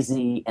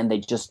lazy and they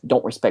just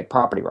don't respect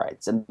property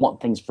rights and want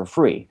things for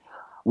free.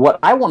 What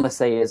I want to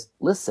say is,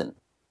 listen,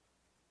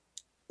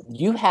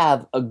 you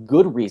have a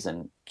good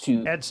reason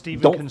to add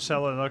Stephen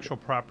Kinsella intellectual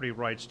property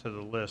rights to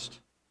the list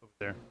over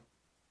there.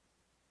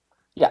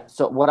 Yeah,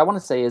 so what I want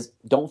to say is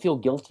don't feel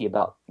guilty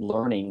about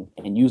learning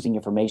and using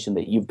information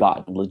that you've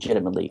gotten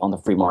legitimately on the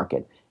free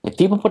market. If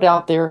people put it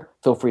out there,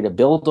 feel free to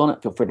build on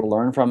it, feel free to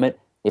learn from it.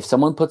 If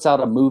someone puts out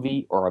a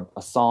movie or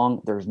a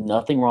song, there's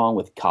nothing wrong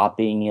with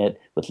copying it,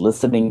 with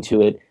listening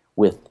to it,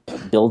 with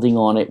building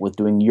on it, with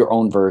doing your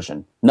own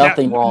version.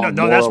 Nothing wrong.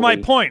 No, that's my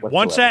point. Whatsoever.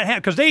 Once that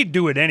because they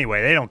do it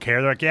anyway. They don't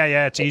care. They're like,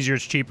 yeah, it's easier,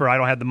 it's cheaper. I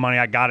don't have the money.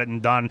 I got it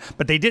and done.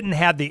 But they didn't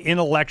have the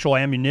intellectual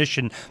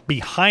ammunition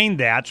behind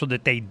that so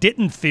that they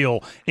didn't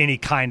feel any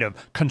kind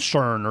of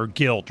concern or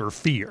guilt or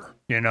fear.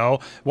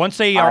 Once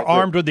they are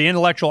armed with the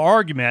intellectual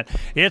argument,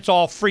 it's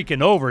all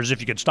freaking over as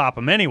if you could stop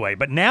them anyway.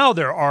 But now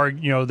they're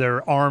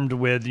armed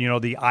with,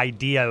 the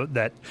idea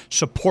that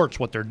supports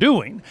what they're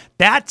doing.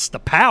 That's the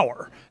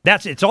power.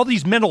 It's all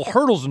these mental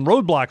hurdles and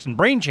roadblocks and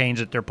brain chains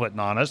that they're putting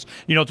on us.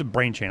 It's a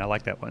brain chain. I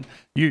like that one.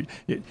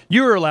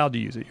 You're allowed to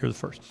use it. You're the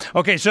first.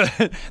 Okay, so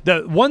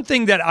the one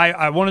thing that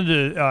I wanted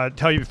to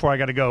tell you before I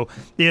got to go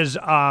is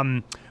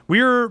we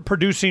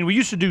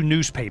used to do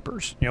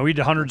newspapers. We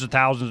did hundreds of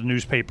thousands of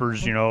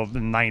newspapers, in the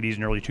 90s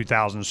and early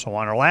 2000s and so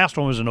on. Our last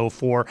one was in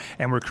 2004,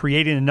 and we're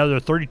creating another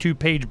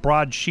 32-page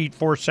broadsheet,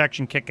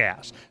 4-section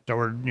kick-ass. So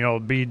we're,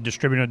 be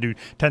distributing to do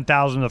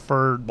 10,000 of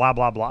fur, blah,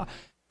 blah, blah.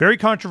 Very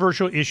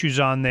controversial issues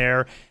on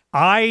there.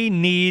 I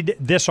need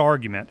this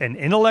argument, an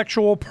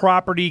intellectual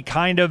property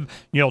kind of,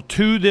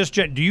 to this.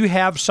 Do you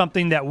have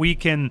something that we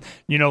can,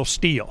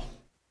 steal,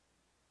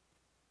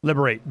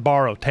 liberate,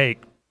 borrow,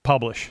 take,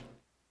 publish?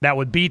 That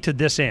would be to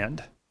this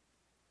end.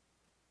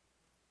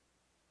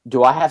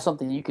 Do I have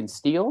something you can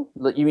steal?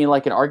 You mean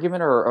like an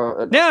argument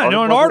or an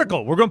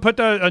article? We're going to put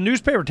a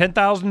newspaper,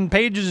 10,000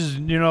 pages,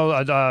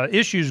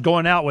 issues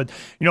going out with,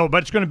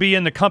 but it's going to be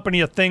in the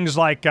company of things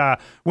like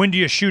When Do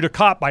You Shoot a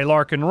Cop by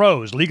Larkin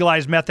Rose,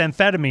 Legalize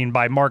Methamphetamine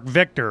by Mark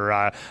Victor,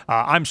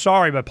 I'm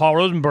Sorry by Paul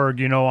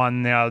Rosenberg,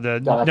 on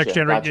the Next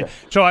Generation. Gotcha.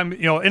 So I'm,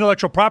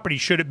 intellectual property,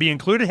 should it be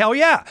included? Hell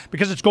yeah,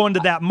 because it's going to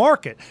that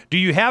market. Do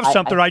you have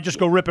something I just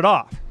go rip it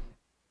off?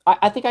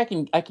 I think I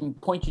can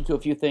point you to a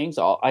few things.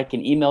 I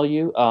can email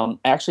you.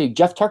 Actually,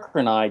 Jeff Tucker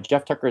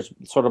is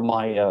sort of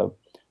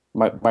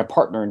my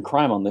partner in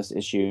crime on this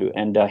issue,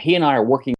 and he and I are working